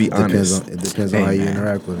 You have to be honest. It depends on how you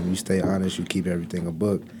interact with them. You stay honest. You keep everything a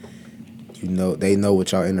book. You know they know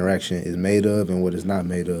what y'all interaction is made of and what it's not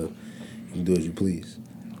made of. You can do as you please.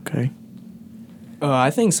 Okay.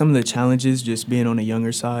 I think some of the challenges just being on a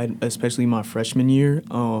younger side, especially my freshman year,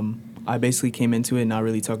 I basically came into it not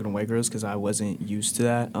really talking to white girls because I wasn't used to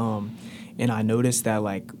that. And I noticed that,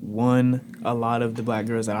 like, a lot of the black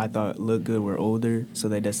girls that I thought looked good were older, so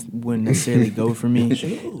they just wouldn't necessarily go for me.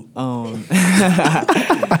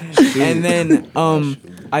 And then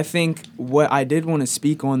I think what I did want to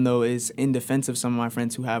speak on, though, is in defense of some of my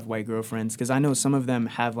friends who have white girlfriends, because I know some of them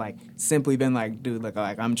have, like, simply been like, dude, like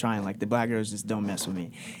I'm trying, like, the black girls just don't mess with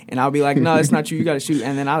me. And I'll be like, no, it's not true, you got to shoot.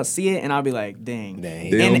 And then I'll see it, and I'll be like, dang.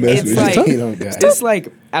 And it's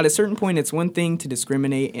like, at a certain point, it's one thing to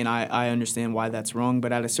discriminate, and I understand why that's wrong,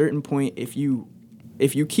 but at a certain point, if you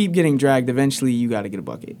keep getting dragged, eventually you got to get a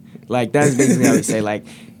bucket. Like, that's basically how we say, like,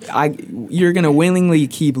 you're going to willingly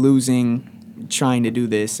keep losing trying to do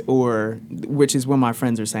this, or, which is what my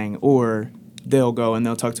friends are saying, or they'll go and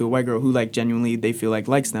they'll talk to a white girl who, like, genuinely they feel like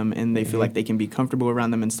likes them, and they feel like they can be comfortable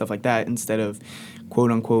around them and stuff like that, instead of,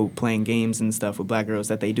 quote-unquote, playing games and stuff with black girls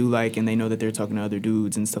that they do like, and they know that they're talking to other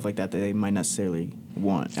dudes and stuff like that they might necessarily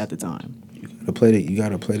want at the time. You gotta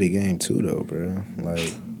play the game too, though, bro.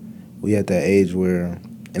 Like, we at that age where,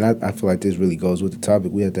 and I feel like this really goes with the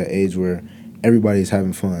topic, we at that age where everybody's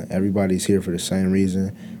having fun. Everybody's here for the same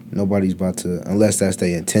reason. Nobody's about to, unless that's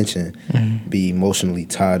their intention, be emotionally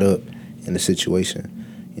tied up in the situation.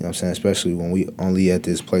 You know what I'm saying? Especially when we only at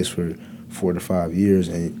this place for 4 to 5 years,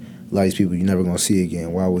 and a lot of these people you're never going to see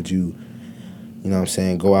again. Why would you know what I'm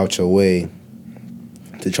saying, go out your way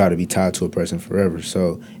to try to be tied to a person forever?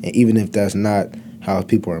 So, and even if that's not how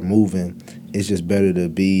people are moving, it's just better to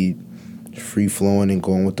be free-flowing and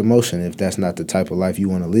going with the motion. If that's not the type of life you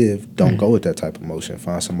want to live, don't go with that type of motion.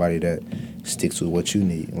 Find somebody that sticks with what you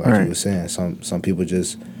need. Like you were saying, some people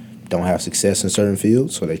just don't have success in certain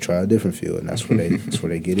fields, so they try a different field, and that's where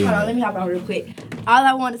they get in. Hold on, let me hop on real quick. All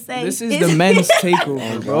I want to say This is the men's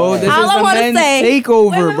takeover, bro. This All is I the wanna men's say-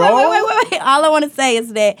 takeover, bro. Wait. All I want to say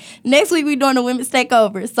is that next week we're doing the women's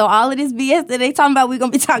takeover. So all of this BS that they talking about, we're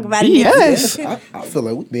going to be talking about it. Yes. I feel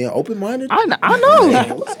like we're being open-minded. I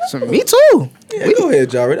know. So, me too. Yeah, go ahead,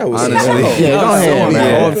 Jireh. That was Honestly, Yeah, go ahead,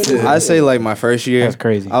 man. I say like my first year, That's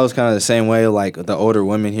crazy. I was kind of the same way. Like the older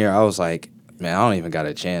women here, I was like, man, I don't even got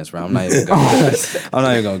a chance, bro. I'm not even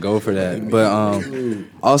gonna go for that. But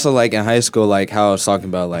also like in high school, like how I was talking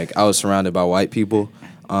about, like I was surrounded by white people.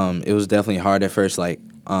 It was definitely hard at first, like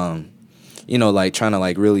like trying to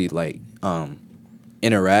like really like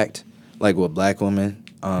interact like with black women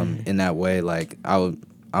in that way. Like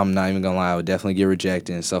I'm not even gonna lie, I would definitely get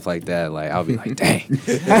rejected and stuff like that. Like I'll be like, dang,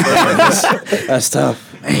 that's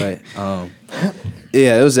tough. But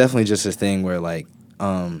yeah, it was definitely just a thing where like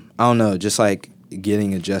I don't know, just like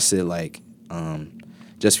getting adjusted, like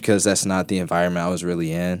just because that's not the environment I was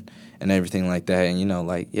really in and everything like that. And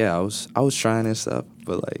like I was trying and stuff,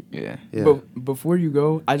 but like yeah. But before you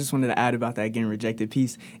go, I just wanted to add about that getting rejected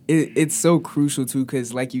piece. It's so crucial too,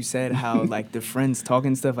 because like you said, how like the friends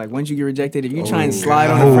talking stuff. Like once you get rejected, if you try and slide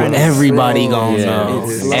on a friend, everybody gonna know.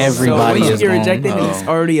 So Everybody once you is get gonna rejected, know. it's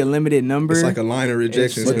already a limited number. It's like a line of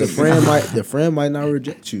rejection. But the friend might not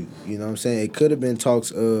reject you. You know what I'm saying? It could have been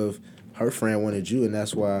talks of her friend wanted you, and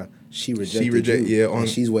that's why she rejected you. And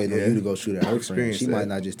she's waiting on you to go shoot at her friend. She might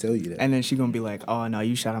not just tell you that. And then she gonna be like, "Oh no,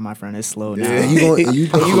 you shot at my friend. It's slow now." Yeah, you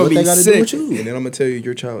gonna be sick. Do with you? And then I'm gonna tell you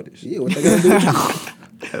you're childish. Yeah, what they gotta do with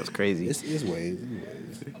you? That's crazy. It's ways.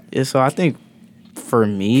 Yeah, so I think for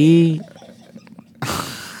me,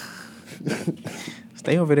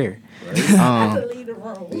 stay over there.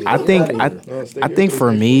 I think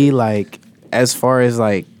for me, like as far as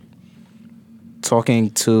like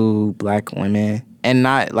talking to black women, and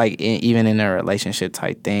not like even in a relationship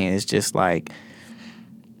type thing, it's just like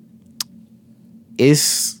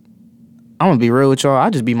I'm gonna be real with y'all. I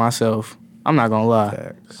just be myself. I'm not gonna lie.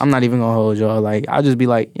 Facts. I'm not even gonna hold y'all. Like, I'll just be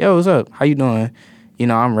like, yo, what's up? How you doing? You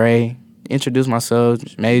know, I'm Ray. Introduce myself,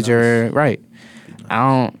 Major. Nice. Right.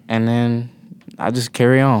 And then I just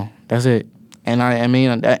carry on. That's it. And I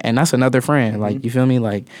mean, and that's another friend. Like, you feel me?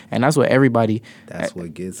 Like, and that's what everybody. That's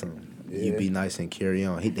what gets him. Yeah. You be nice and carry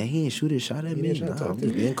on. He ain't shoot his shot at me. didn't try to Nah, talk I'm to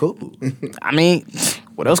just me. being cool. I mean,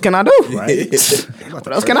 what else can I do? Right?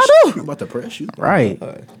 What else can I do? I'm about to press you. Right.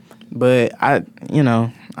 But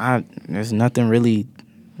there's nothing really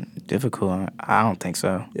difficult. I don't think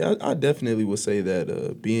so. Yeah, I definitely would say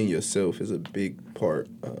that being yourself is a big part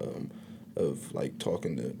of like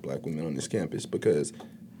talking to black women on this campus, because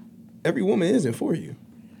every woman isn't for you.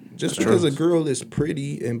 Just because a girl is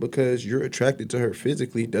pretty and because you're attracted to her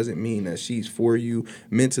physically doesn't mean that she's for you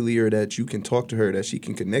mentally, or that you can talk to her, that she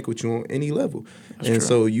can connect with you on any level.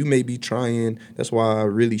 So you may be trying, that's why I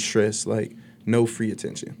really stress like no free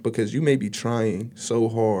attention, because you may be trying so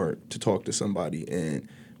hard to talk to somebody, and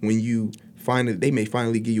when you they may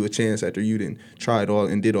finally give you a chance after you done tried all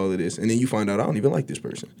and did all of this, and then you find out I don't even like this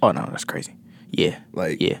person. Oh, no, that's crazy. Yeah.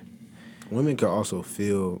 Like, yeah. Women can also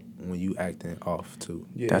feel when you acting off too.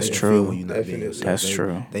 Yeah, That's They can true. feel when you not being Definitely. yourself. That's They-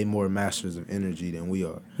 true. They more masters of energy than we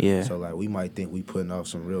are. Yeah. So like we might think we putting off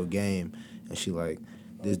some real game, and she like,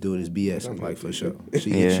 this dude is BS. I'm like, for sure.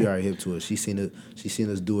 She already hip to it. She seen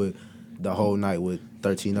us do it the whole night with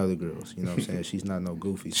 13 other girls. You know what I'm saying? She's not no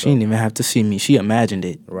goofy. She didn't even have to see me. She imagined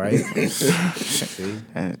it. Right? See?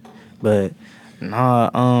 But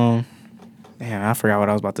nah, damn, I forgot what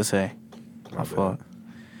I was about to say. My fault.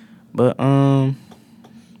 But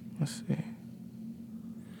let's see.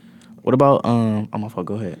 What about my fault.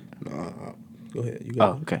 Go ahead. go ahead. You got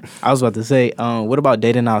Oh, okay. I was about to say, what about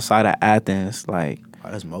dating outside of Athens? Like, Oh,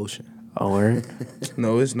 that's motion. oh, word?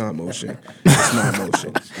 No, it's not motion. It's not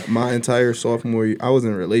motion. My entire sophomore year, I was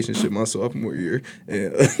in a relationship my sophomore year,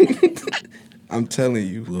 and I'm telling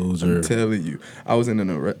you, Loser. I was in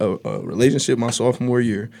a relationship my sophomore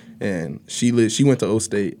year, and she went to O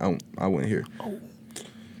State. I went here.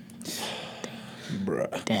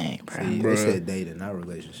 Bruh. Dang, bro. See, they said dating, not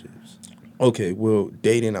relationships. Okay, well,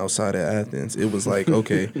 dating outside of Athens, it was like,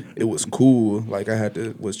 okay, it was cool. Like,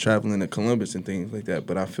 was traveling to Columbus and things like that,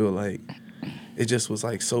 but I feel like it just was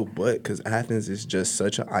like so because Athens is just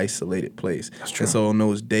such an isolated place. That's true. And so on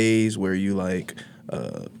those days where you like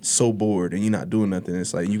so bored and you're not doing nothing,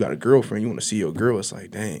 it's like you got a girlfriend, you want to see your girl, it's like,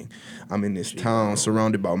 dang, I'm in this town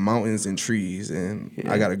surrounded by mountains and trees, and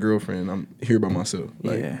I got a girlfriend and I'm here by myself.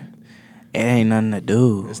 Like, Yeah. It ain't nothing to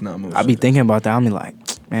do. It's not motion. I be thinking about that. I be like,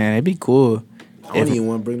 man, it'd be cool. I don't even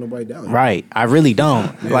want to bring nobody down. Right. I really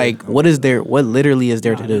don't. Like, what literally is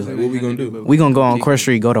there to do? what we gonna do? We gonna go on Court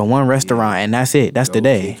Street, go to one restaurant, and that's it. That's the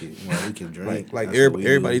day. We can drink. Like That's what we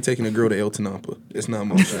everybody do. taking a girl to El Tanampa. It's not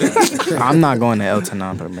motion. I'm not going to El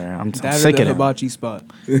Tanampa, man. I'm That sick or of the it. hibachi spot.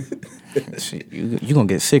 Shit, you gonna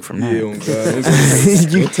get sick from that. Yeah, oh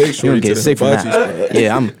God. you take gonna Shorty to get the sick from hibachi that.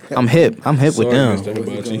 Yeah, I'm hip. I'm hip with Sorry, them.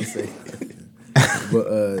 Mr. Hibachi.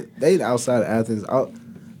 But dating outside of Athens,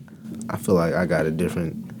 I feel like I got a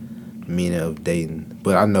different meaning of dating,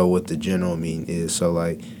 but I know what the general mean is. So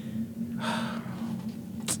like,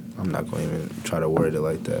 I'm not going to even try to word it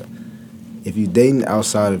like that. If you dating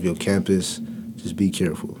outside of your campus, just be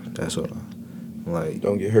careful. That's all. Like,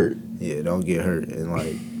 Don't get hurt. yeah, don't get hurt, and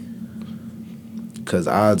like, cause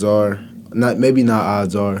odds are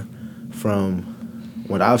from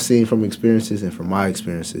what I've seen from experiences and from my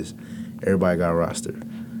experiences, everybody got rostered.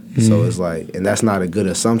 So it's like, and that's not a good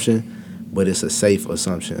assumption, but it's a safe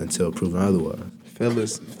assumption until proven otherwise.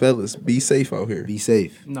 Fellas, be safe out here. Be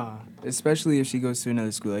safe. Nah, especially if she goes to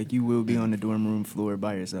another school. Like, you will be on the dorm room floor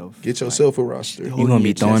by yourself. Get yourself a roster. You Holding gonna be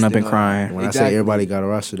your throwing chest up and up. crying. When I Exactly. say everybody got a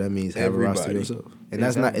roster, that means have a roster Everybody. yourself.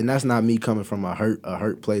 And that's not me coming from a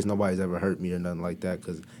hurt place. Nobody's ever hurt me or nothing like that,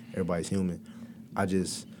 because everybody's human. I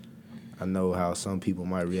know how some people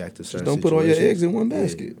might react to certain don't put all your situations. eggs in one Yeah,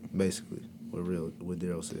 basket. basically, what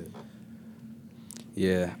Daryl said.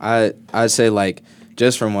 Yeah, I'd say like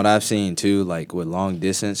just from what I've seen too, like with long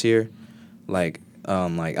distance here, like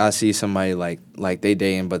I see somebody like they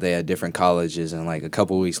dating but they at different colleges, and like a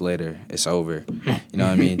couple weeks later it's over. You know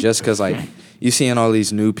what I mean? Just because like you seeing all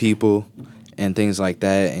these new people and things like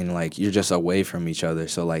that, and like you're just away from each other,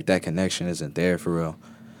 so like that connection isn't there for real.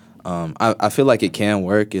 I feel like it can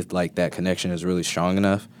work if like that connection is really strong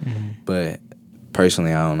enough, but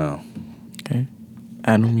personally I don't know. Okay.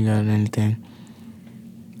 Adam, you got anything?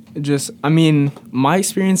 I mean, my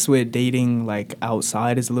experience with dating like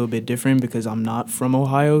outside is a little bit different because I'm not from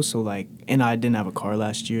Ohio, so like, and I didn't have a car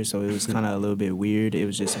last year, so it was kind of a little bit weird. It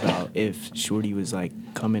was just about if Shorty was like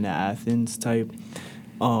coming to Athens type.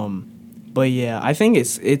 But yeah, I think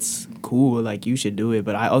it's cool. Like you should do it,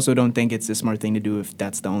 but I also don't think it's a smart thing to do if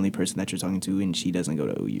that's the only person that you're talking to and she doesn't go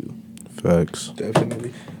to OU. Facts.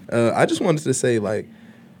 Definitely. I just wanted to say, like,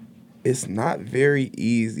 it's not very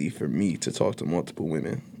easy for me to talk to multiple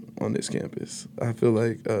women on this campus. I feel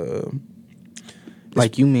like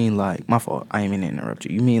you mean like, my fault, I didn't mean to interrupt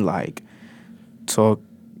you. You mean like talk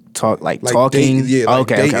like talking?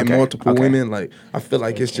 Dating multiple women. Like, I feel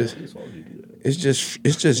like it's just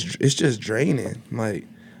draining. Like,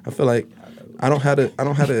 I feel like I don't have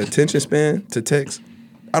the attention span to text.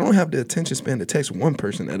 I don't have the attention span to text one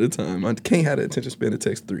person at a time. I can't have the attention span to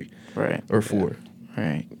text 3, right, or 4,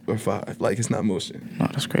 right, or 5. Like, it's not motion. No,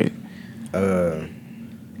 that's great.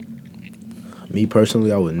 Me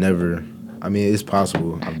personally, I would never. I mean, it's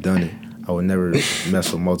possible. I've done it. I would never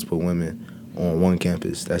mess with multiple women on one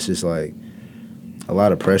campus. That's just like a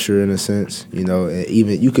lot of pressure in a sense, you know. And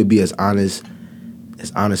even you could be as honest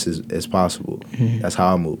as possible. Mm-hmm. That's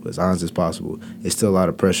how I move, as honest as possible. It's still a lot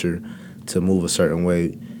of pressure to move a certain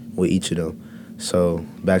way with each of them. So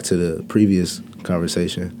back to the previous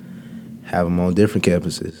conversation, have them on different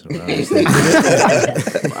campuses.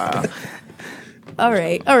 Wow. All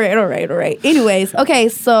right. Anyways, okay,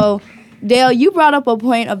 so Dale, you brought up a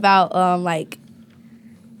point about like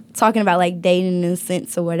talking about like dating in a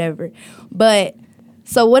sense or whatever. But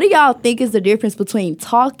so what do y'all think is the difference between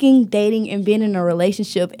talking, dating, and being in a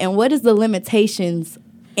relationship, and what is the limitations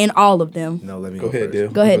in all of them? No, let me go ahead, first.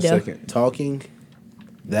 Dale. Go ahead, Dale. Second. Talking,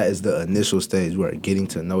 that is the initial stage where getting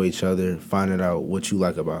to know each other, finding out what you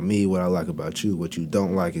like about me, what I like about you, what you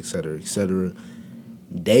don't like, etc., etc.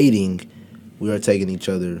 Dating, we are taking each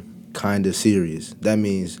other kind of serious. That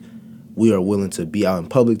means we are willing to be out in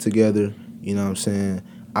public together. You know what I'm saying?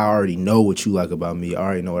 I already know what you like about me. I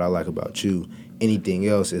already know what I like about you. Anything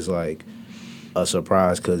else is like a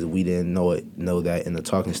surprise because we didn't know that in the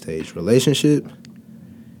talking stage. Relationship,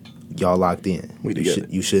 y'all locked in. We together.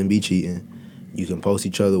 You shouldn't be cheating. You can post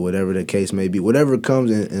each other, whatever the case may be, whatever comes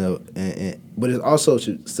in but it's also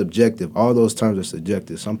subjective. All those terms are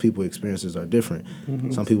subjective. Some people's experiences are different.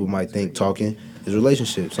 Mm-hmm. Some people might think talking is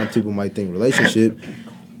relationship. Some people might think relationship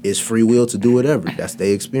is free will to do whatever. That's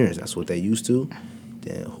their experience. That's what they used to.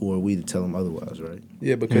 Then who are we to tell them otherwise, right?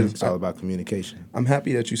 Yeah, because it's all about communication. I'm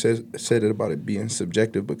happy that you said it about it being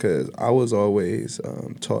subjective because I was always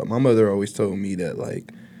taught. My mother always told me that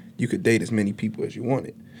like you could date as many people as you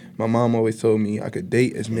wanted. My mom always told me I could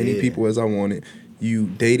date as many people as I wanted.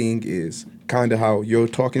 Dating is kind of how your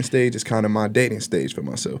talking stage is kind of my dating stage for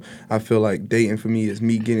myself. I feel like dating for me is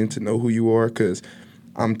me getting to know who you are because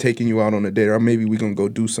I'm taking you out on a date, or maybe we gonna go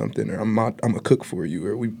do something, or I'm a cook for you,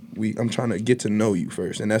 or I'm trying to get to know you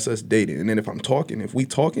first, and that's us dating. And then if we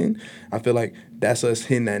talking, I feel like that's us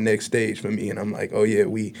hitting that next stage for me, and I'm like, oh yeah,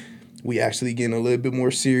 we actually getting a little bit more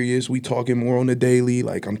serious. We talking more on the daily.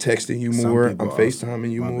 Like I'm texting you more, I'm FaceTiming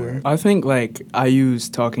you more. I think like I use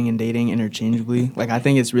talking and dating interchangeably. Like I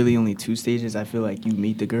think it's really only 2 stages. I feel like you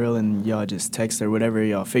meet the girl and y'all just text or whatever.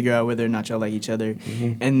 Y'all figure out whether or not y'all like each other,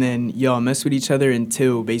 and then y'all mess with each other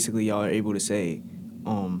until basically y'all are able to say,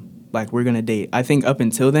 like we're gonna date. I think up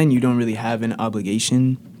until then you don't really have an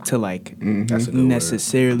obligation to like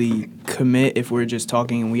necessarily commit if we're just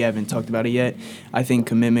talking and we haven't talked about it yet. I think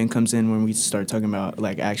commitment comes in when we start talking about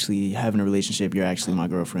like actually having a relationship. You're actually my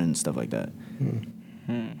girlfriend, stuff like that.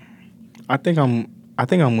 I think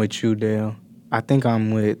I'm with you, Dale. I think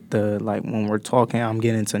I'm with the like when we're talking, I'm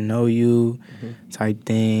getting to know you type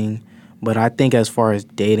thing. But I think as far as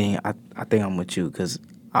dating, I think I'm with you because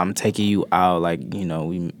I'm taking you out, like, you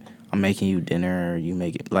know, I'm making you dinner, you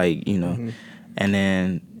make it, like, you know, and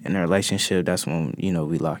then in a relationship, that's when, you know,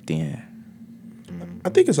 we locked in. I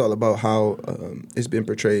think it's all about how it's been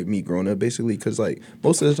portrayed me growing up, basically, because, like,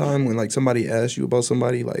 most of the time when, like, somebody asks you about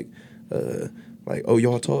somebody, like, oh,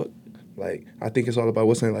 y'all talk? Like, I think it's all about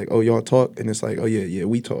what's saying, like, oh, y'all talk? And it's like, oh, yeah,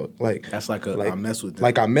 we talk. Like, that's like I mess with them.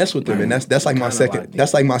 Like, I mess with them, and that's like my second,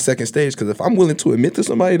 that's like my second stage, because if I'm willing to admit to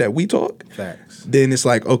somebody that we talk, facts, then it's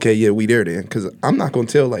like, okay, yeah, we there then, because I'm not going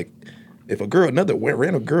to tell, like, if another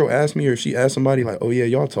random girl asks me or she asks somebody, like, oh, yeah,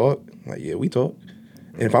 y'all talk, like, yeah, we talk.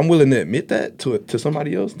 And if I'm willing to admit that to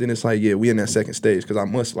somebody else, then it's like, yeah, we in that second stage, because I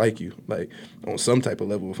must like you, like, on some type of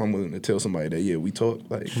level, if I'm willing to tell somebody that, yeah, we talk,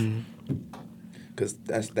 like, because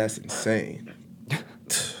that's insane.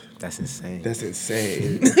 That's insane. That's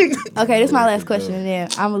insane. Okay, this is my last question, and then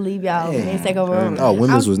I'm going to leave y'all and take over. Oh,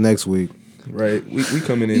 women's was next week. right? We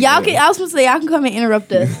coming in. Y'all can. I was supposed to say y'all can come and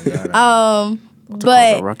interrupt us. The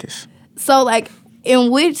But ruckus. so like,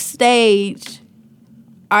 in which stage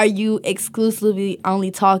are you exclusively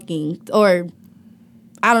only talking, or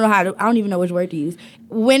I don't know I don't even know which word to use.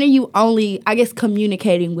 When are you only, I guess,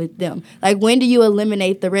 communicating with them? Like, when do you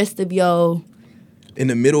eliminate the rest of your... In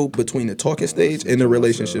the middle between the talking stage and the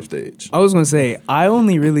relationship stage. I was gonna say I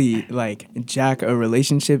only really like jack a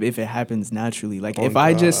relationship if it happens naturally. Like if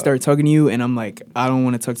I just start talking to you and I'm like, I don't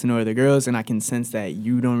want to talk to no other girls, and I can sense that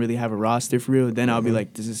you don't really have a roster for real, then I'll be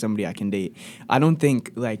like, this is somebody I can date. I don't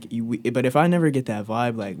think like you, but if I never get that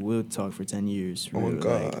vibe, like we'll talk for 10 years. For real.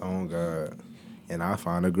 God. Like, Oh God. And I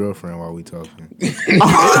find a girlfriend while we talking.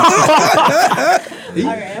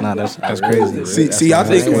 Nah, that's crazy. See, I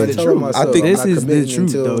think this is the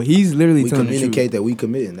truth though. He's literally we telling the communicate truth. that we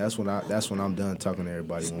committing. That's when I'm done talking to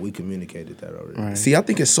everybody, when we communicated that already. Right. See, I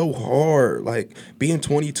think it's so hard, like being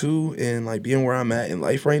 22 and like being where I'm at in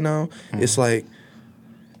life right now. It's like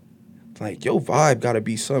your vibe gotta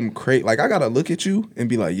be something crazy. Like I gotta look at you and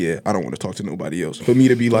be like, yeah, I don't want to talk to nobody else. For me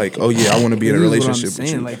to be like, oh yeah, I want to be in a This is what relationship I'm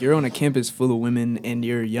saying. with you. Like you're on a campus full of women and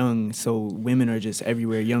you're young, so women are just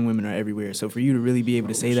everywhere. Young women are everywhere. So for you to really be able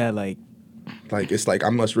to say that, like It's like I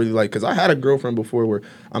must really like, because I had a girlfriend before where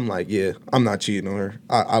I'm like, yeah, I'm not cheating on her.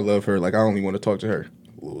 I love her. Like I only want to talk to her.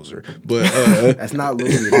 Loser. But That's not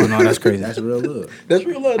love. Oh, no, that's crazy. That's real love. that's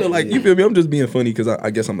real love though. Like you feel me? I'm just being funny because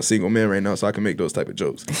I guess I'm a single man right now, so I can make those type of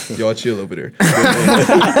jokes. Y'all chill over there.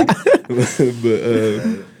 But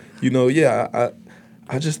you know, yeah,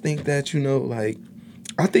 I just think that, you know, like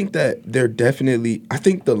I think that they're definitely, I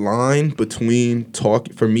think the line between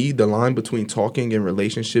the line between talking and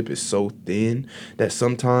relationship is so thin that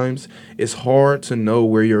sometimes it's hard to know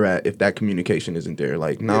where you're at if that communication isn't there.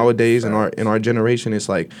 Like nowadays in our generation, it's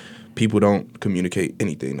like people don't communicate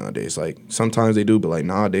anything nowadays. Like sometimes they do, but like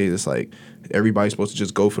nowadays it's like everybody's supposed to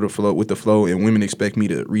just go with the flow, and women expect me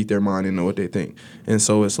to read their mind and know what they think. And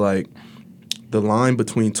so it's like the line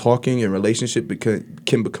between talking and relationship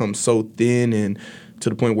can become so thin, and to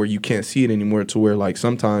the point where you can't see it anymore, to where like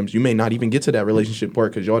sometimes you may not even get to that relationship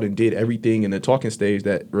part because y'all did everything in the talking stage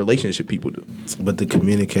that relationship people do. But the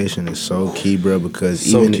communication is so key, bro, because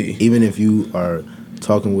So key. even if you are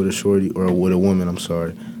talking with a shorty or with a woman,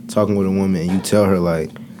 talking with a woman, and you tell her like,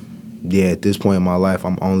 yeah, at this point in my life,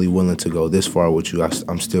 I'm only willing to go this far with you.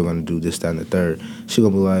 I'm still going to do this, that, and the third. She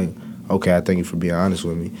going to be like, okay, I thank you for being honest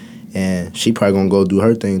with me. And she probably going to go do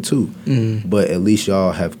her thing too. But at least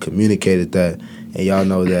y'all have communicated that, and y'all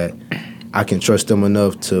know that I can trust them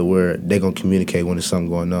enough to where they going to communicate when there's something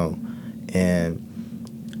going on.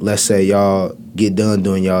 And let's say y'all get done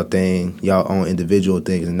doing y'all thing, y'all own individual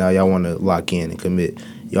things, and now y'all want to lock in and commit.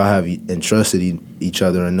 Y'all have entrusted each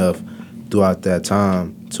other enough throughout that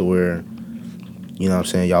time to where, you know what I'm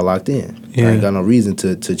saying, y'all locked in. Yeah. I ain't got no reason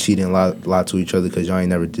to cheat and lie to each other because y'all ain't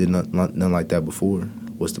never did nothing like that before.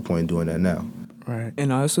 What's the point in doing that now? Right.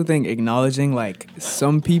 And I also think acknowledging, like,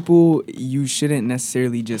 some people you shouldn't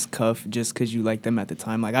necessarily just cuff just because you like them at the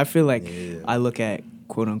time. Like, I feel like I look at,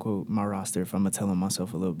 quote unquote, my roster, if I'm going to tell them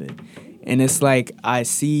myself a little bit. And it's like I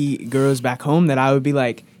see girls back home that I would be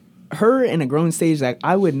like, her in a grown stage, like,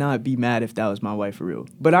 I would not be mad if that was my wife for real.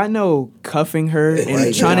 But I know cuffing her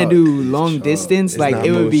and trying to do long distance, like,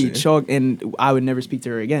 it would be chalk, and I would never speak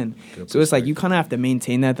to her again. So it's like you kind of have to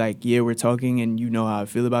maintain that, like, yeah, we're talking and you know how I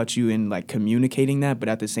feel about you, and, like, communicating that. But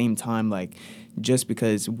at the same time, like, just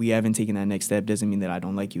because we haven't taken that next step doesn't mean that I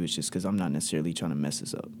don't like you. It's just because I'm not necessarily trying to mess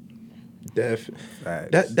this up. Don't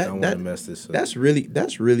want to mess this up. That's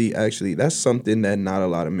really actually, that's something that not a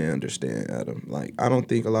lot of men understand, Adam. Like, I don't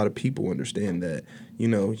think a lot of people understand that, you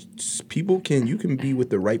know, you can be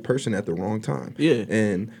with the right person at the wrong time. Yeah.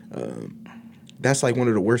 And that's like one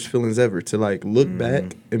of the worst feelings ever, to like look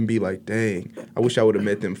back and be like, dang, I wish I would have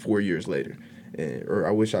met them 4 years later. Or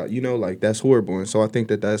I wish like, that's horrible. And so I think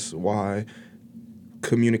that that's why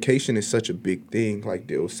communication is such a big thing, like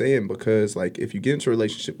Dale was saying, because like if you get into a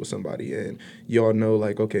relationship with somebody and y'all know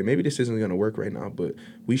like, okay, maybe this isn't gonna work right now, but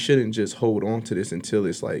we shouldn't just hold on to this until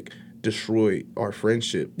it's like destroyed our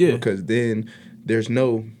friendship. Yeah. Because then there's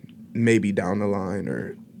no maybe down the line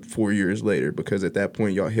or 4 years later, because at that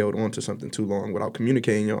point y'all held on to something too long without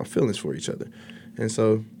communicating y'all feelings for each other. And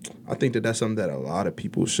so I think that that's something that a lot of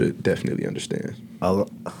people should definitely understand. Not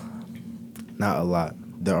a lot.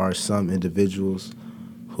 There are some individuals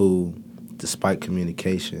who, despite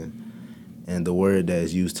communication, and the word that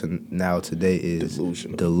is used today is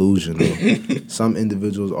delusional. Some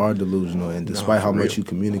individuals are delusional, and despite how much you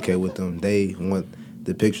communicate with them, they want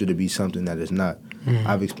the picture to be something that is not.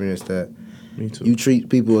 I've experienced that. Me too. You treat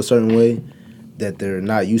people a certain way that they're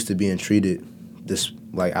not used to being treated,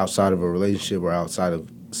 like outside of a relationship or outside of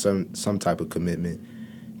some type of commitment,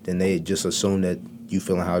 then they just assume that you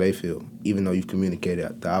feeling how they feel, even though you've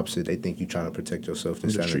communicated the opposite. They think you trying to protect yourself.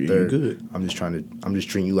 This, that, and the third. Good. I'm just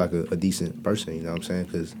treating you like a decent person. You know what I'm saying?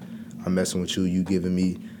 Because I'm messing with you. You giving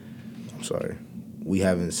me. I'm sorry. We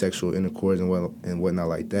having sexual intercourse and whatnot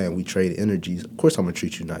like that, and we trade energies. Of course, I'm gonna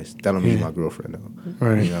treat you nice. That don't mean my girlfriend though.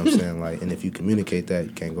 Right. You know what I'm saying? Like, and if you communicate that,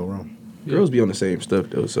 you can't go wrong. Girls be on the same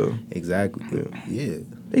stuff though, so Exactly. Yeah.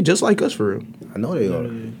 they just like us for real. I know they are.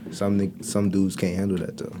 Some dudes can't handle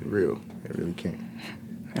that though. Real. They really can't.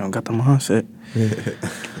 I don't got the mindset.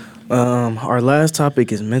 Our last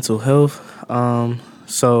topic is mental health.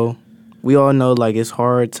 So we all know like it's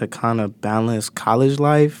hard to kind of balance college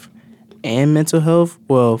life and mental health.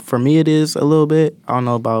 Well, for me it is a little bit. I don't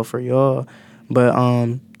know about for y'all, but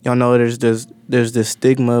y'all know there's this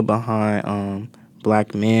stigma behind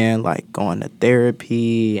black men like going to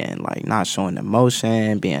therapy and like not showing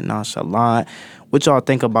emotion, being nonchalant. What y'all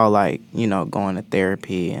think about like, you know, going to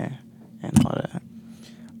therapy and all that?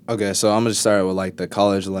 Okay, so I'm gonna start with like the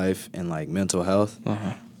college life and like mental health.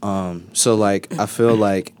 So like I feel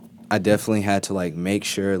like I definitely had to like make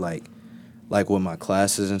sure like with my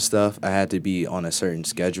classes and stuff, I had to be on a certain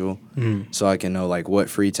schedule so I can know like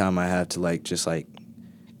what free time I have to like just like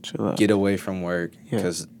Chill out. get away from work Yeah.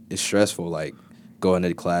 because it's stressful like going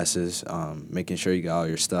to classes, making sure you got all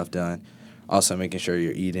your stuff done, also making sure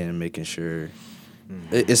you're eating and making sure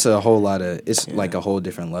it's a whole lot of like a whole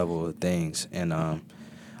different level of things. And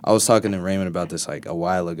I was talking to Raymond about this like a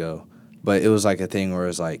while ago, but it was like a thing where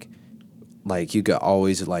it's like you could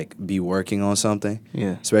always like be working on something.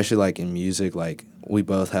 Yeah. Especially like in music, like we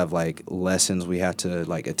both have like lessons we have to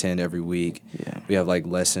like attend every week. Yeah. We have like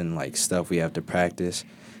lesson like stuff we have to practice.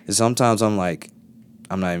 And sometimes I'm like,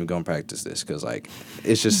 I'm not even gonna practice this because like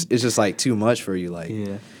it's just like too much for you. Like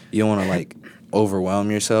you don't want to like overwhelm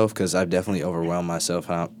yourself because I've definitely overwhelmed myself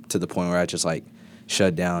to the point where I just like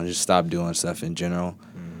shut down and just stop doing stuff in general.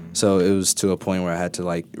 So it was to a point where I had to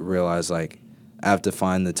like realize like I have to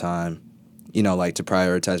find the time, you know, like to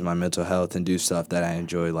prioritize my mental health and do stuff that I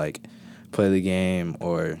enjoy, like play the game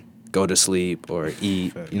or go to sleep or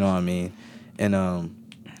eat, you know what I mean? And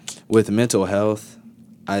with mental health,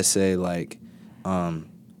 I say like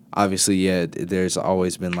obviously, yeah, there's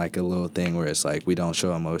always been like a little thing where it's like we don't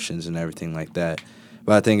show emotions and everything like that.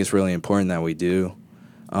 But I think it's really important that we do,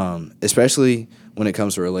 especially when it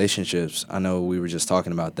comes to relationships. I know we were just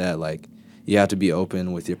talking about that. Like, you have to be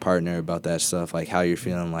open with your partner about that stuff, like how you're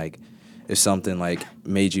feeling. Like, if something like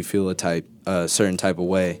made you feel a certain type of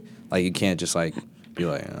way, like you can't just like be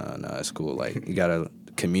like, no, it's cool. Like, you gotta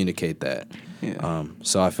communicate that. Yeah.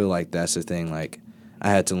 So I feel like that's the thing. Like, I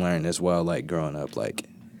had to learn as well. Like growing up, like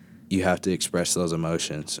you have to express those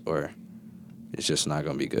emotions, or it's just not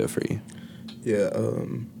gonna be good for you. Yeah.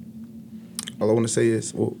 All I want to say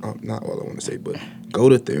is, well, not all I want to say, but go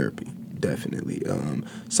to therapy, definitely.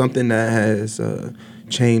 Something that has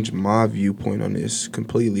changed my viewpoint on this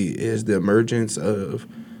completely is the emergence of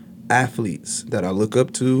athletes that I look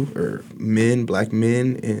up to, or men, black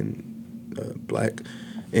men in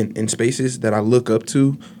spaces that I look up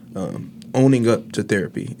to, owning up to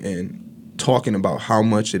therapy and talking about how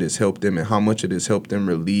much it has helped them and how much it has helped them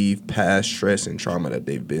relieve past stress and trauma that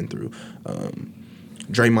they've been through.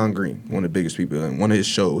 Draymond Green, one of the biggest people, and one of his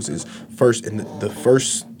shows is the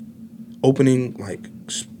first opening like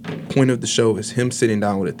point of the show is him sitting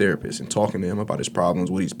down with a therapist and talking to him about his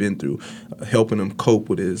problems, what he's been through, helping him cope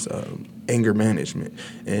with his anger management.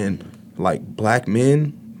 And like black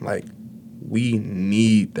men, like we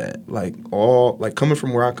need that. Like coming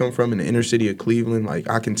from where I come from in the inner city of Cleveland, like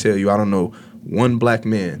I can tell you, I don't know one black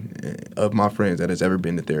man of my friends that has ever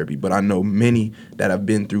been to therapy, but I know many that have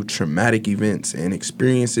been through traumatic events and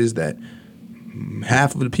experiences that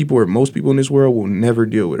half of the people or most people in this world will never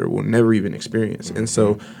deal with or will never even experience. And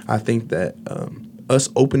so I think that us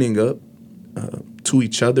opening up to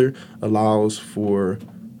each other allows for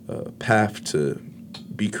a path to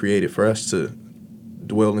be created for us to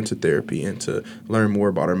dwell into therapy and to learn more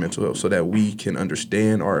about our mental health so that we can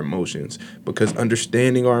understand our emotions, because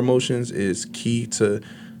understanding our emotions is key to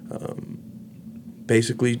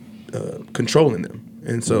basically controlling them.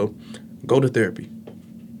 And so go to therapy.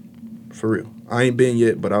 For real. I ain't been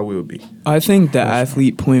yet, but I will be. I think the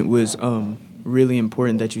athlete point was really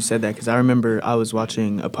important that you said that, because I remember I was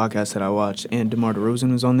watching a podcast that I watched, and DeMar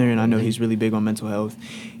DeRozan was on there, and I know he's really big on mental health,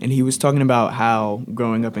 and he was talking about how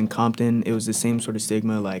growing up in Compton, it was the same sort of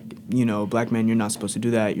stigma, like, you know, black men, you're not supposed to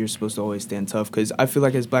do that, you're supposed to always stand tough, because I feel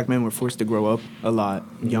like as black men, we're forced to grow up a lot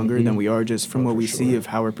younger than we are, just from what we see of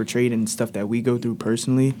how we're portrayed and stuff that we go through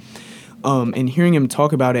personally. And hearing him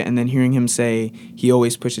talk about it and then hearing him say he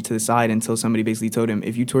always pushed it to the side until somebody basically told him,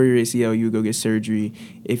 if you tore your ACL, you would go get surgery.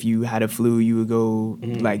 If you had a flu, you would go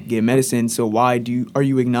like get medicine. So why are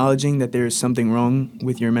you acknowledging that there is something wrong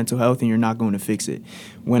with your mental health and you're not going to fix it?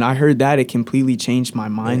 When I heard that, it completely changed my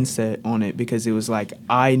mindset on it, because it was like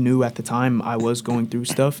I knew at the time I was going through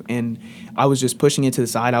stuff and I was just pushing it to the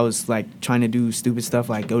side. I was like trying to do stupid stuff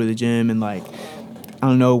like go to the gym and like, I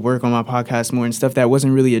don't know, work on my podcast more and stuff that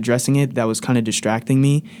wasn't really addressing it, that was kind of distracting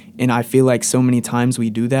me. And I feel like so many times we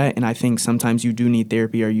do that, and I think sometimes you do need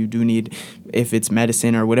therapy, or you do need, if it's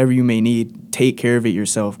medicine or whatever you may need, take care of it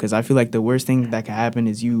yourself. Because I feel like the worst thing that can happen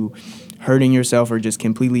is you hurting yourself or just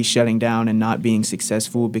completely shutting down and not being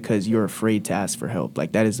successful because you're afraid to ask for help.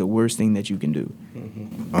 Like, that is the worst thing that you can do.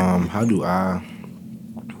 How do I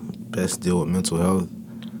best deal with mental health?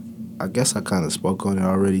 I guess I kind of spoke on it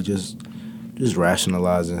already, just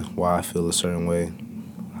rationalizing why I feel a certain way.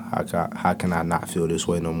 How can I not feel this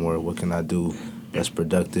way no more? What can I do that's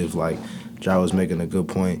productive? Like Jireh was making a good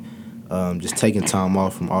point. Just taking time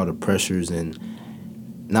off from all the pressures, and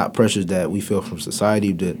not pressures that we feel from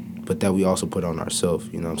society, but that we also put on ourselves.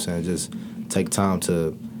 You know what I'm saying? Just take time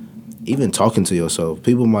to even talking to yourself.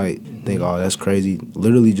 People might think, oh, that's crazy.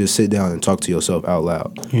 Literally just sit down and talk to yourself out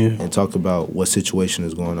loud. And talk about what situation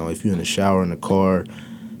is going on. If you're in the shower, in the car,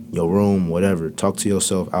 your room, whatever, talk to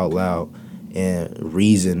yourself out loud and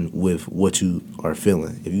reason with what you are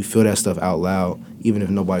feeling. If you feel that stuff out loud, even if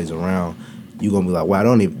nobody's around, you're going to be like, wow,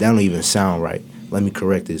 that don't even sound right. Let me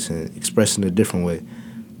correct this and express it in a different way.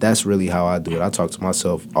 That's really how I do it. I talk to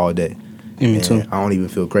myself all day. Me too. I don't even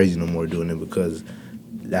feel crazy no more doing it, because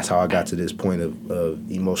that's how I got to this point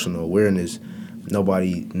of emotional awareness.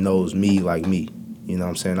 Nobody knows me like me. You know what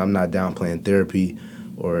I'm saying? I'm not downplaying therapy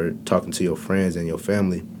or talking to your friends and your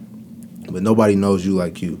family, but nobody knows you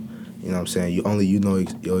like you. You know what I'm saying? You know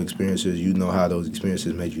your experiences. You know how those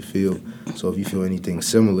experiences made you feel. So if you feel anything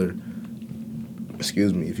similar,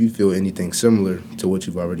 if you feel anything similar to what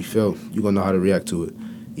you've already felt, you're going to know how to react to it,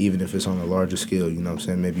 even if it's on a larger scale. You know what I'm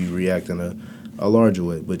saying? Maybe you react in a larger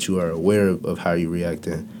way, but you are aware of how you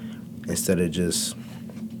reacting instead of just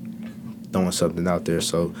throwing something out there.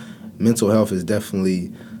 So mental health is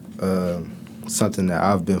definitely something that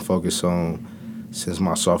I've been focused on since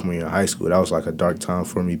my sophomore year in high school. That was like a dark time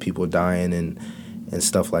for me, people dying and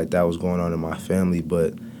stuff like that was going on in my family,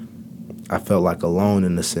 but I felt like alone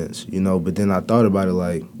in a sense, you know. But then I thought about it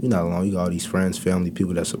like, you're not alone. You got all these friends, family,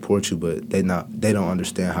 people that support you, but they don't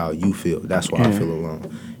understand how you feel. That's why I feel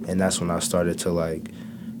alone. And that's when I started to like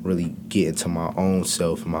really get into my own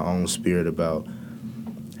self, my own spirit about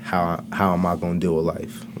how am I gonna deal with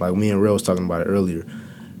life. Like me and Real was talking about it earlier,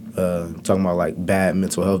 talking about like bad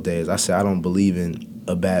mental health days. I said I don't believe in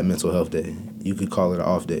a bad mental health day. You could call it an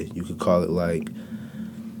off day. You could call it like,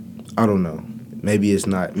 I don't know. Maybe it's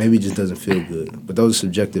not. Maybe it just doesn't feel good. But those are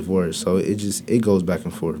subjective words, so it goes back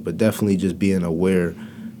and forth. But definitely just being aware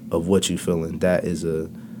of what you're feeling. That is a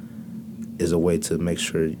way to make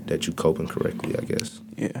sure that you're coping correctly, I guess.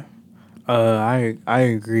 Yeah. I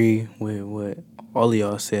agree with what all of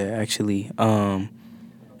y'all said, actually. Jireh,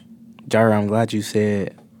 I'm glad you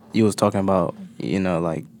said you was talking about, you know,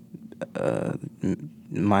 like you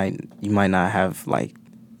might not have like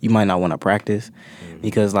you might not want to practice,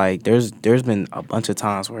 because like there's been a bunch of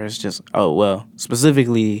times where it's just, oh well,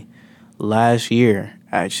 specifically last year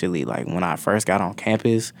actually, like when I first got on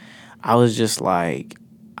campus, I was just like,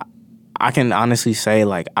 I can honestly say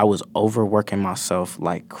like I was overworking myself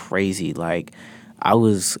like crazy. Like I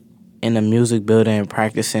was in the music building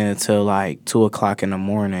practicing until like 2:00 in the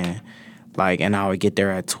morning. Like, and I would get there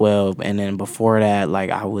at 12, and then before that,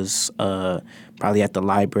 like, I was probably at the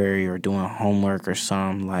library or doing homework or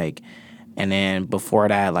something, like, and then before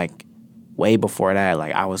that, like, way before that,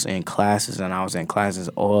 like, I was in classes, and I was in classes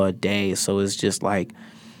all day, so it's just, like,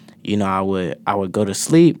 you know, I would go to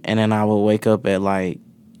sleep, and then I would wake up at, like,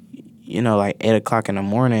 you know, like, 8:00 in the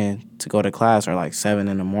morning to go to class, or, like, 7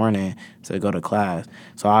 in the morning to go to class,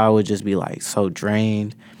 so I would just be, like, so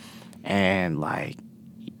drained, and, like,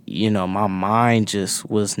 you know, my mind just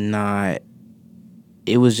was not,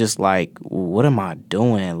 it was just like, what am I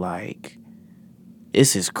doing? Like,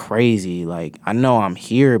 this is crazy. Like, I know I'm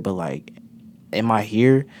here, but like, am I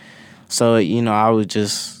here? So, you know, I was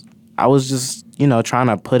just, you know, trying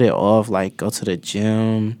to put it off, like go to the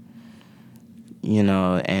gym, you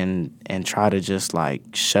know, and try to just like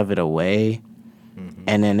shove it away.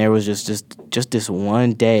 And then there was just this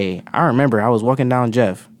one day, I remember I was walking down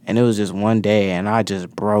Jeff, and it was just one day, and I just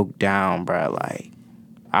broke down, bro. Like,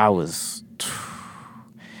 I was...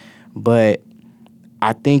 But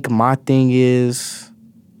I think my thing is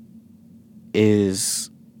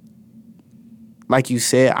like you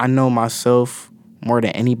said, I know myself more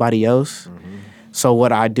than anybody else. So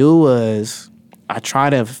what I do is I try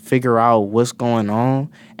to figure out what's going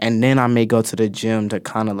on, and then I may go to the gym to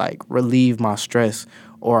kind of like relieve my stress.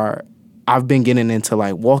 Or I've been getting into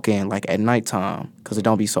like walking like at nighttime because it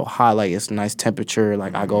don't be so hot. Like it's nice temperature.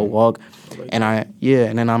 Like I go walk, and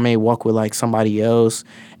and then I may walk with like somebody else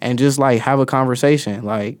and just like have a conversation.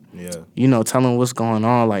 Like, you know, tell them what's going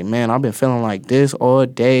on. Like, man, I've been feeling like this all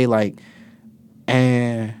day. Like,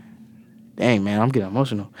 and dang, man, I'm getting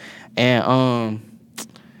emotional. And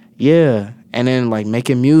and then like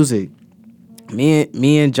making music.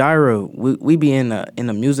 Me and Jireh, we be in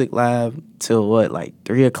the music lab till like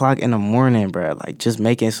 3:00 in the morning, bro. Like just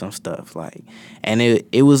making some stuff, like, and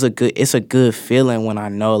it's a good feeling when I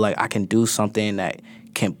know like I can do something that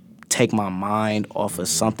can take my mind off of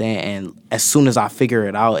something, and as soon as I figure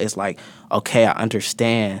it out, it's like, okay, I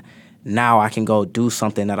understand. Now I can go do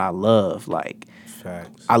something that I love. Like,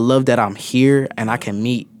 facts. I love that I'm here and I can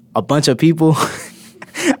meet a bunch of people.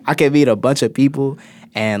 I can meet a bunch of people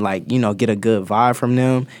and like, you know, get a good vibe from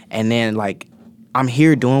them. And then like, I'm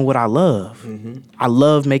here doing what I love. I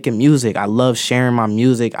love making music. I love sharing my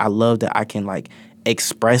music. I love that I can like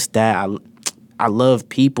express that. I love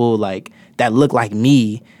people like that look like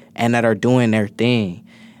me and that are doing their thing.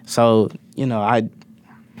 So, you know,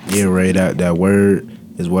 Ray, that word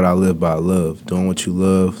is what I live by. Love. Doing what you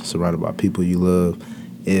love, surrounded by people you love.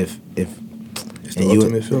 It's the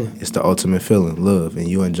ultimate feeling. It's the ultimate feeling, love. And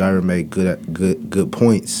you and Jireh make good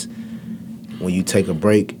points. When you take a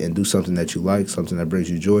break and do something that you like, something that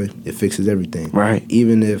brings you joy, it fixes everything. Right.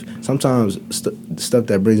 Even if sometimes stuff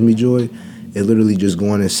that brings me joy is literally just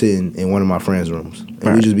going and sitting in one of my friends' rooms.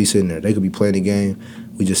 And we just be sitting there. They could be playing a game.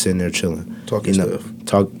 We just sitting there chilling. Talking stuff.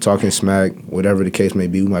 Talking smack, whatever the case may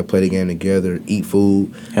be. We might play the game together, eat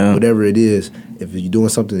food, whatever it is. If you're doing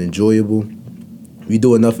something enjoyable, if you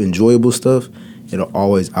do enough enjoyable stuff, it'll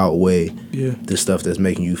always outweigh the stuff that's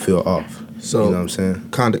making you feel off. So, you know what I'm saying?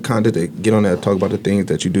 Kind of to get on that, talk about the things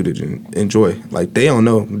that you do to enjoy. Like, they don't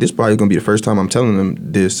know. This probably going to be the first time I'm telling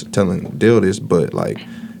Dale this, but, like,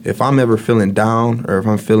 if I'm ever feeling down or if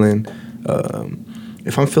I'm feeling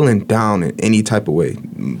down in any type of way,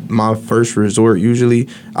 my first resort, usually,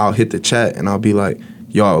 I'll hit the chat and I'll be like,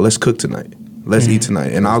 y'all, let's cook tonight. Let's eat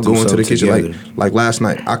tonight. And I'll go into the kitchen like last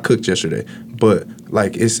night. I cooked yesterday. But,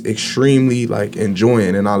 like, it's extremely, like,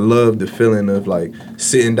 enjoying. And I love the feeling of, like,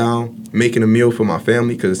 sitting down, making a meal for my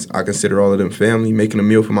family, because I consider all of them family, making a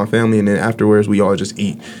meal for my family, and then afterwards we all just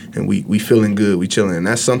eat. And we feeling good, we chilling. And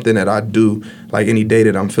that's something that I do, like, any day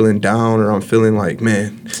that I'm feeling down or I'm feeling like,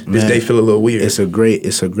 man, this day feel a little weird. It's a great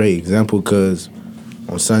example, because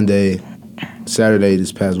on Saturday,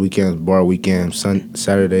 this past weekend, bar weekend,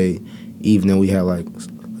 Saturday evening, we had, like,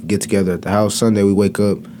 get together at the house. Sunday, we wake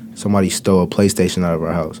up, somebody stole a PlayStation out of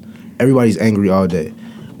our house. Everybody's angry all day.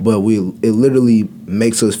 But it literally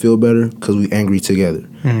makes us feel better because we angry together.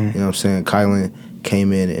 You know what I'm saying? Kylan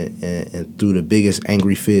came in and threw the biggest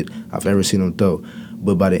angry fit I've ever seen him throw.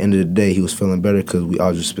 But by the end of the day, he was feeling better because we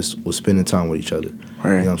all just was spending time with each other.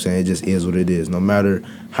 Right. You know what I'm saying? It just is what it is. No matter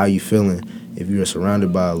how you feeling, if you're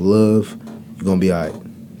surrounded by love, you're going to be all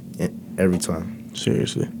right every time.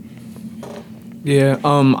 Seriously. Yeah,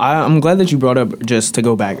 I'm glad that you brought up, just to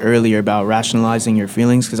go back earlier, about rationalizing your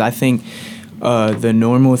feelings, because I think the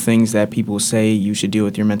normal things that people say you should deal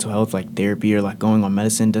with your mental health, like therapy or like going on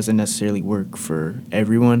medicine, doesn't necessarily work for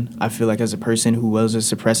everyone. I feel like as a person who was a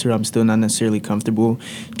suppressor, I'm still not necessarily comfortable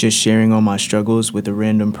just sharing all my struggles with a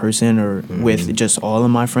random person or with just all of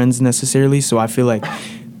my friends necessarily. So I feel like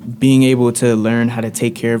being able to learn how to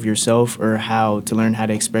take care of yourself, or how to learn how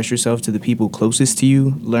to express yourself to the people closest to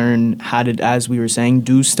you, learn how to, as we were saying,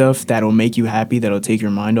 do stuff that'll make you happy, that'll take your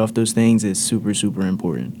mind off those things, is super, super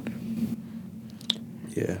important.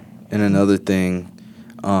 Yeah. And another thing,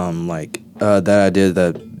 that I did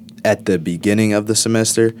that at the beginning of the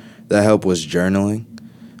semester that helped was journaling.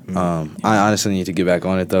 I honestly need to get back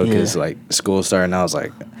on it, though, because, like, school started and I was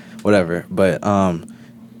like, whatever. But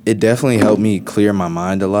it definitely helped me clear my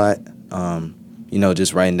mind a lot.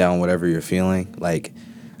 Just writing down whatever you're feeling. Like,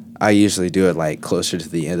 I usually do it, like, closer to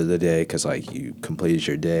the end of the day because, like, you completed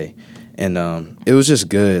your day. And it was just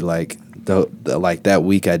good. Like, like that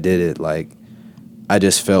week I did it, like, I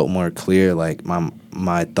just felt more clear. Like,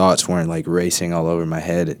 my thoughts weren't, like, racing all over my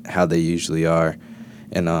head how they usually are.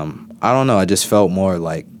 And I don't know, I just felt more,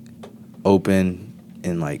 like, open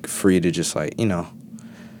and, like, free to just, like,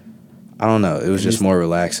 I don't know. It was just more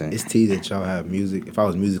relaxing. It's tea that y'all have music. If I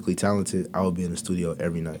was musically talented, I would be in the studio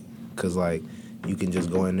every night. Because, like, you can just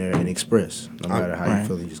go in there and express. No matter how Right. you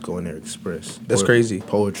feel, you just go in there and express. That's crazy.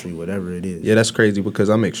 Poetry, whatever it is. Yeah, that's crazy because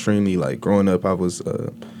I'm extremely, like, growing up, I was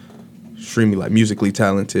extremely, like, musically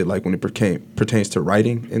talented, like, when it pertains to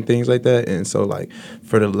writing and things like that. And so, like,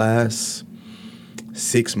 for the last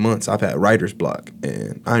 6 months, I've had writer's block.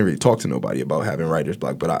 And I ain't really talked to nobody about having writer's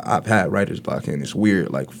block, but I've had writer's block. And it's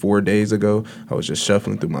weird. Like, 4 days ago, I was just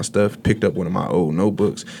shuffling through my stuff, picked up one of my old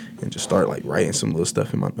notebooks, and just started, like, writing some little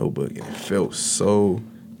stuff in my notebook. And it felt so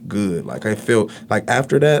good. Like, I felt like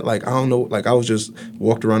after that, like, I don't know, like, I was just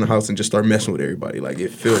walked around the house and just started messing with everybody. Like,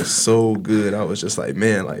 it felt so good. I was just like,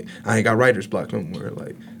 man, like, I ain't got writer's block no more.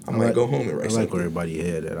 Like, I might go home and write I like something. where everybody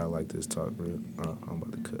head at. I like this talk, bro. I'm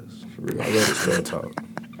about to cuss. For real. I love this real talk.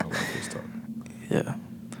 I like this talk. Yeah.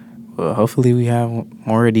 Well, hopefully we have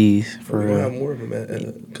more of these for We're gonna have more of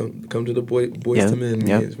them come to the boys to men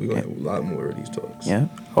meetings. We're gonna have a lot more of these talks. Yeah.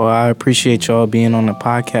 Well, I appreciate y'all being on the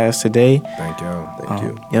podcast today. Thank y'all. Thank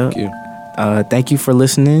you. Yep. Thank you. Thank you for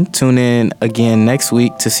listening. Tune in again next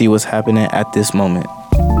week to see what's happening at this moment.